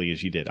succinctly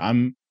as you did.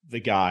 I'm the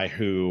guy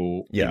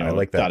who, I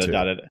like that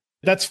too.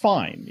 That's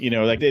fine.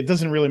 Like it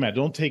doesn't really matter.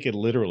 Don't take it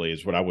literally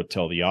is what I would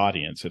tell the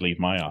audience, at least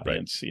my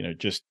audience,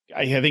 right.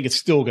 I think it's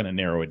still going to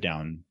narrow it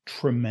down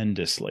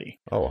tremendously.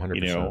 Oh,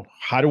 100%.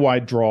 How do I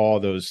draw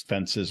those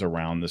fences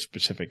around the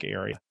specific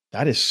area?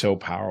 That is so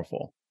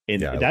powerful.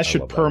 And that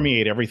should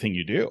permeate everything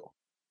you do.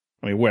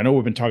 I mean, I know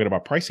we've been talking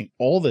about pricing.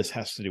 All this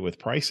has to do with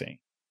pricing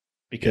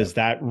because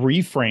that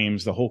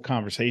reframes the whole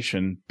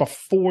conversation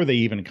before they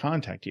even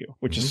contact you,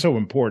 which is so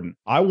important.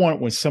 I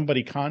want when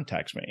somebody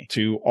contacts me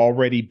to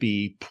already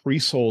be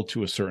pre-sold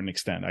to a certain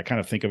extent. I kind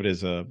of think of it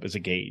as a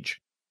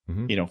gauge.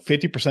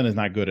 50% is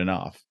not good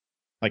enough.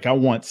 Like I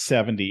want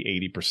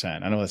 70,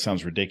 80%. I know that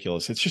sounds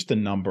ridiculous. It's just a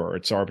number.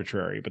 It's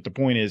arbitrary. But the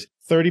point is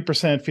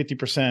 30%,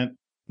 50%.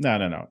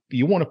 No.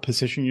 You want to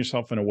position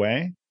yourself in a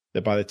way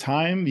that by the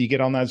time you get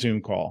on that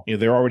Zoom call,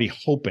 they're already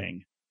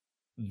hoping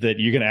that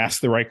you're going to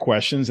ask the right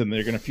questions and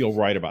they're going to feel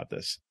right about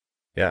this.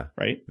 Yeah.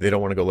 Right. They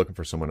don't want to go looking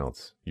for someone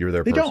else. You're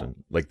their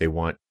person. Like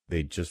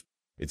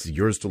it's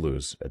yours to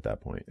lose at that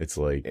point. It's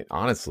like,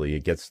 honestly,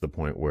 it gets to the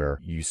point where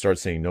you start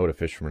saying no to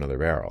fish from another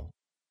barrel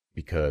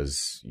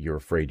because you're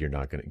afraid you're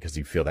not going to, because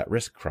you feel that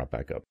risk crop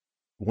back up.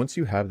 Once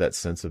you have that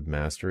sense of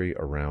mastery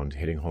around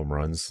hitting home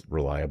runs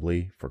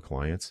reliably for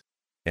clients,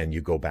 and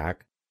you go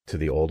back to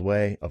the old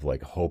way of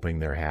like hoping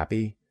they're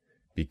happy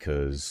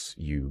because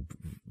you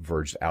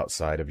verged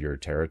outside of your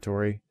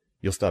territory,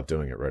 you'll stop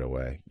doing it right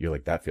away. You're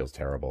like, that feels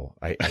terrible.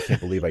 I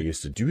can't believe I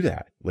used to do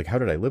that. Like, how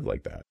did I live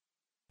like that?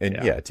 And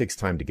it takes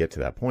time to get to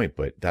that point,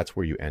 but that's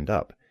where you end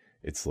up.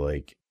 It's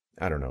like,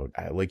 I don't know.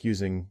 I like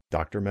using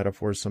doctor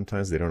metaphors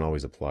sometimes. They don't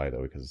always apply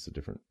though, because it's a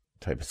different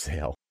type of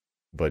sale.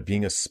 But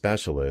being a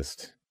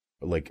specialist,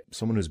 like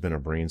someone who's been a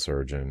brain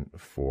surgeon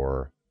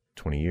for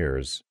 20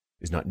 years,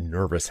 is not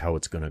nervous how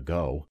it's going to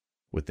go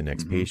with the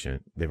next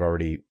patient. They've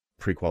already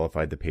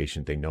pre-qualified the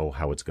patient. They know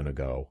how it's going to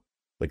go.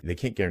 Like, they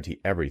can't guarantee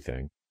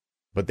everything,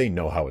 but they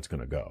know how it's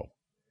going to go,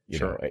 you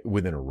know,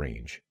 within a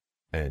range.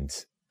 And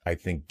I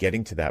think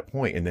getting to that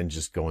point and then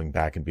just going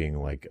back and being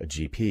like a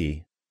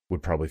GP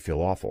would probably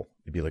feel awful.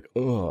 It'd be like,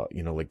 oh,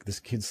 you know, like, this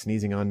kid's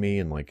sneezing on me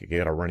and like, I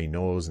got a runny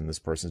nose and this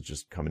person's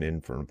just coming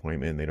in for an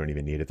appointment and they don't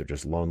even need it. They're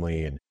just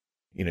lonely. And,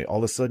 you know, all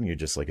of a sudden you're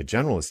just like a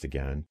generalist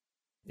again.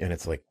 And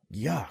it's like,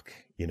 yuck,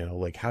 you know,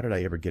 like, how did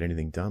I ever get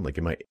anything done? Like,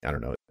 I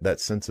don't know,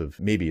 that sense of,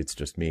 maybe it's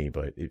just me,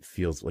 but it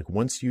feels like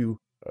once you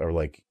are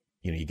like,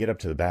 you know, you get up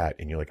to the bat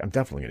and you're like, I'm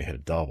definitely going to hit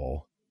a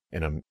double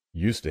and I'm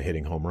used to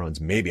hitting home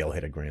runs. Maybe I'll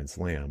hit a grand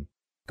slam.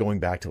 Going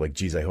back to like,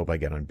 geez, I hope I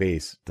get on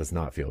base does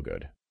not feel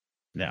good.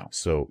 No.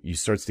 So you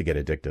starts to get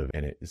addictive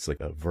and it's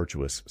like a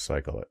virtuous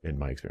cycle in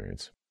my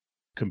experience.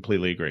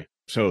 Completely agree.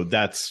 So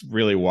that's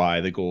really why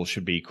the goal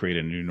should be create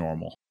a new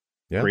normal.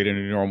 Yeah. Create a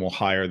new normal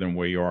higher than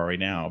where you are right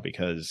now,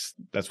 because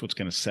that's what's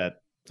going to set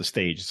the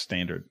stage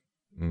standard.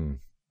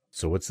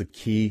 So what's the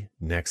key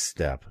next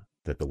step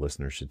that the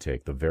listener should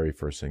take? The very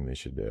first thing they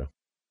should do?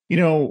 You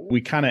know,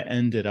 we kind of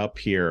ended up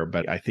here,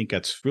 but I think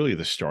that's really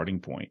the starting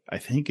point. I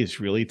think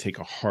is really take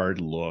a hard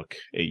look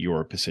at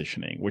your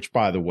positioning, which,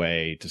 by the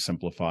way, to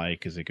simplify,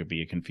 because it could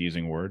be a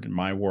confusing word in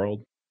my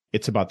world,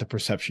 it's about the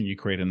perception you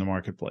create in the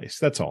marketplace.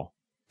 That's all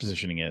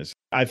positioning is.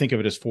 I think of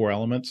it as 4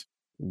 elements: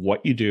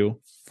 what you do,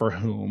 for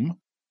whom,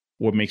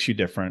 what makes you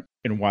different,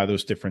 and why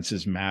those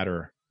differences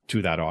matter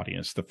to that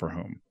audience, the for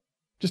whom.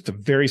 Just a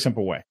very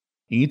simple way.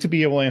 You need to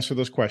be able to answer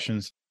those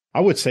questions. I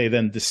would say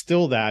then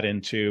distill that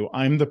into,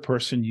 I'm the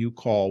person you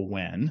call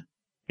when,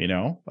 you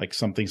know, like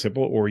something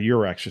simple, or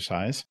your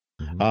exercise.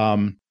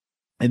 And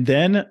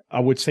then I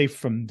would say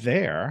from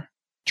there,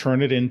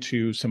 turn it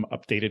into some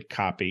updated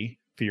copy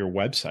for your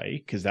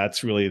website, because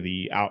that's really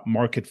the out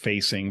market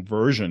facing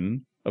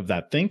version of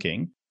that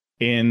thinking.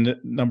 And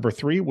number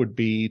 3 would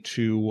be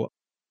to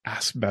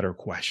ask better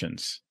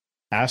questions.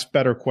 Ask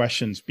better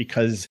questions,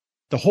 because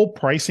the whole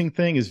pricing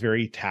thing is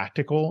very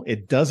tactical.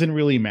 It doesn't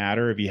really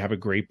matter if you have a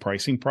great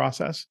pricing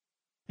process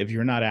if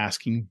you're not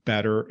asking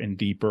better and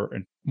deeper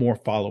and more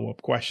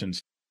follow-up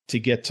questions to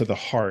get to the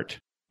heart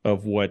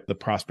of what the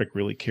prospect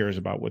really cares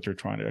about, what they're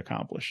trying to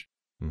accomplish.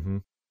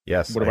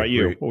 Yes. What about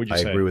you? What would you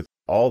say? I agree with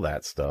all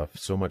that stuff,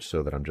 so much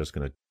so that I'm just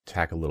going to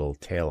tack a little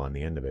tail on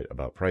the end of it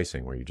about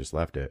pricing where you just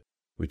left it,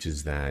 which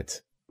is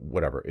that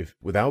whatever, if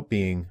without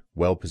being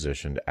well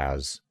positioned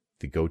as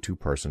the go-to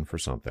person for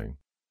something,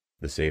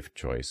 the safe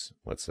choice,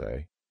 let's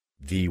say,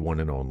 the one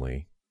and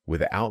only,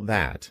 without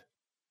that,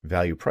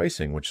 value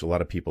pricing, which a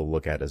lot of people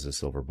look at as a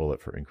silver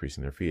bullet for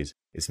increasing their fees,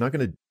 it's not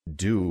going to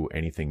do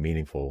anything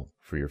meaningful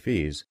for your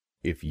fees.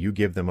 If you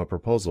give them a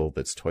proposal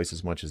that's twice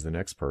as much as the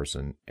next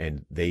person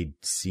and they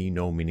see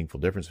no meaningful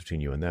difference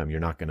between you and them, you're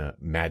not going to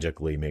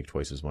magically make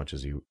twice as much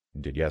as you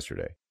did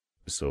yesterday.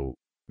 So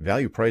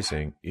value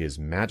pricing is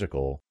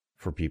magical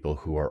for people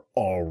who are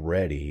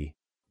already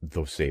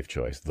the safe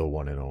choice, the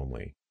one and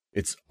only.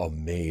 It's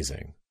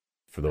amazing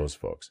for those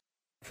folks.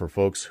 For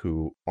folks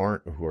who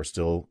aren't, who are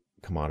still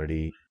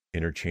commodity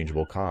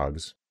interchangeable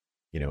cogs,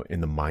 you know, in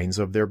the minds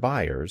of their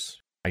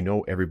buyers, I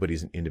know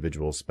everybody's an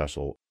individual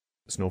special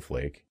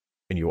snowflake,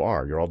 and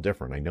you're all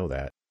different. I know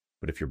that.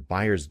 But if your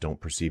buyers don't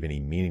perceive any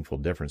meaningful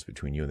difference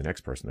between you and the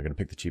next person, they're going to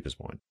pick the cheapest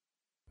one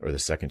or the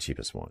second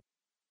cheapest one.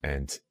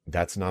 And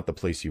that's not the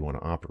place you want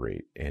to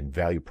operate. And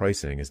value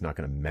pricing is not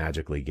going to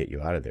magically get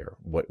you out of there.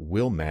 What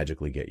will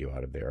magically get you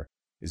out of there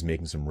is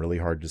making some really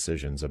hard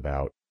decisions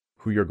about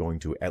who you're going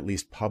to at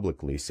least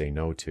publicly say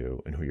no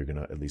to and who you're going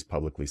to at least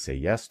publicly say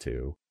yes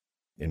to,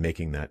 and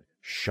making that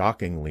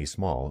shockingly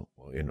small.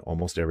 In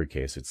almost every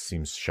case, it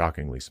seems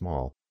shockingly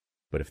small.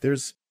 But if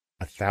there's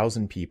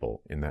 1,000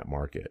 people in that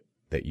market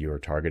that you are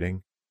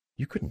targeting,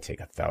 you couldn't take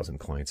 1,000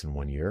 clients in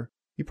 1 year.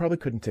 You probably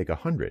couldn't take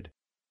 100.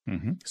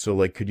 So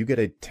like, could you get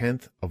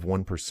 1/10 of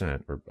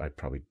 1%? Or I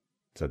probably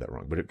said that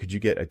wrong, but could you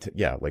get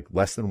like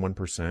less than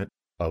 1%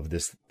 of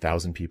this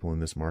 1,000 people in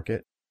this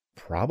market?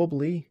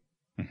 Probably,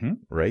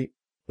 right?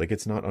 Like,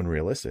 it's not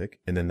unrealistic.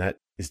 And then that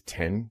is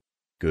 10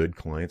 good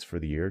clients for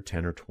the year,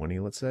 10 or 20,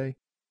 let's say.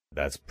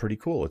 That's pretty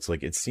cool. It's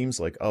like, it seems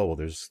like, oh, well,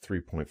 there's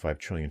 3.5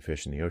 trillion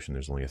fish in the ocean.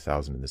 There's only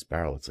 1,000 in this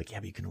barrel. It's like, yeah,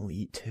 but you can only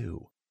eat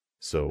 2.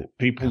 So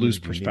people lose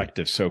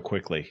perspective so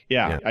quickly.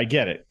 Yeah, I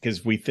get it.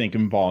 Because we think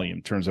in volume,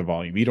 in terms of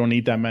volume. You don't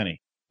need that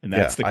many. And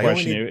that's the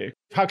question.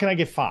 How can I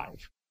get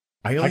 5?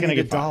 I only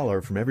need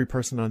 $1 from every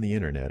person on the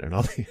internet. And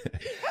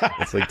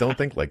it's like, don't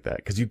think like that,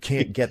 because you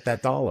can't get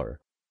that $1.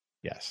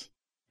 Yes.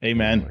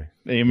 Amen. Anyway,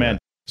 amen. Yeah.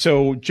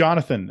 So,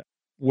 Jonathan,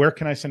 where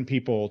can I send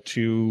people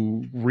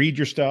to read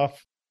your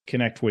stuff,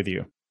 connect with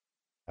you?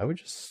 I would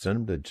just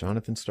send them to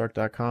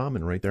jonathanstark.com,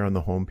 and right there on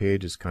the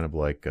homepage is kind of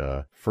like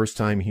first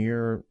time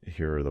here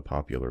are the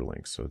popular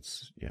links. So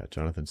it's,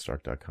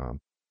 jonathanstark.com.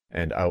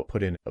 And I'll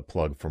put in a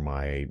plug for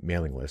my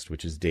mailing list,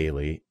 which is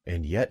daily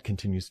and yet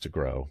continues to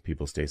grow.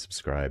 People stay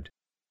subscribed,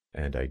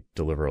 and I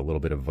deliver a little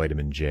bit of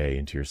vitamin J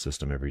into your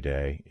system every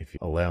day if you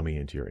allow me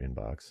into your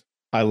inbox.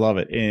 I love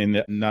it.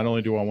 And not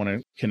only do I want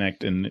to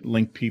connect and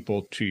link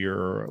people to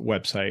your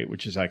website,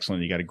 which is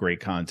excellent, you got a great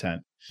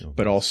content,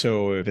 but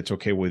also, if it's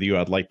okay with you,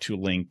 I'd like to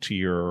link to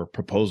your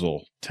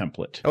proposal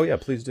template. Oh, yeah,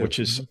 please do. Which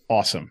is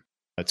awesome.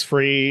 It's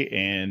free,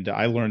 and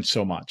I learned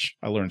so much.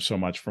 I learned so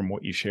much from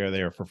what you share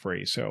there for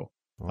free. So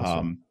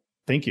Awesome.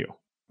 Thank you.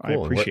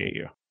 Cool. I appreciate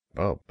you.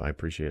 Oh, I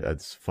appreciate it.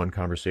 It's a fun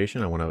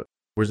conversation.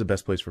 Where's the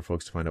best place for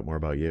folks to find out more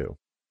about you?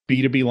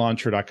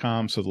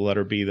 B2Blauncher.com. So the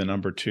letter B, the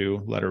number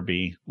 2, letter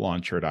B,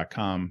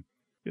 launcher.com.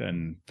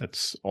 And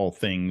that's all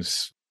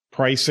things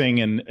pricing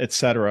and et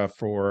cetera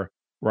for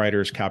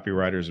writers,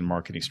 copywriters, and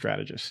marketing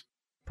strategists.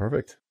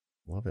 Perfect.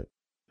 Love it.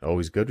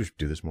 Always good. We should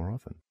do this more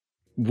often.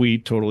 We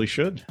totally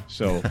should.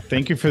 So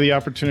thank you for the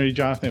opportunity,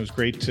 Jonathan. It was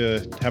great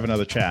to have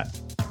another chat.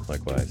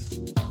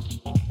 Likewise.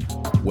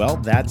 Well,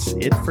 that's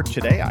it for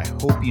today. I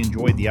hope you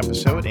enjoyed the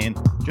episode. And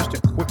just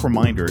a quick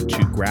reminder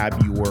to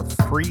grab your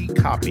free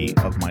copy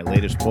of my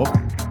latest book,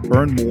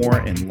 Earn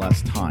More in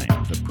Less Time,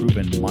 the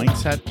proven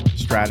mindset,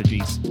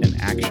 strategies, and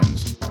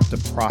actions to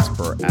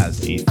prosper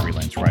as a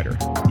freelance writer.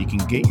 You can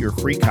get your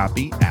free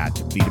copy at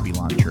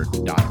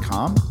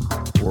b2blauncher.com,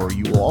 or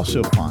you will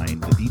also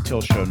find the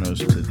detailed show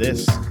notes to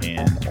this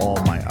and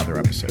all my other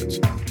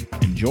episodes.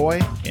 Enjoy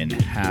and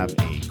have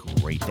a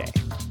great day.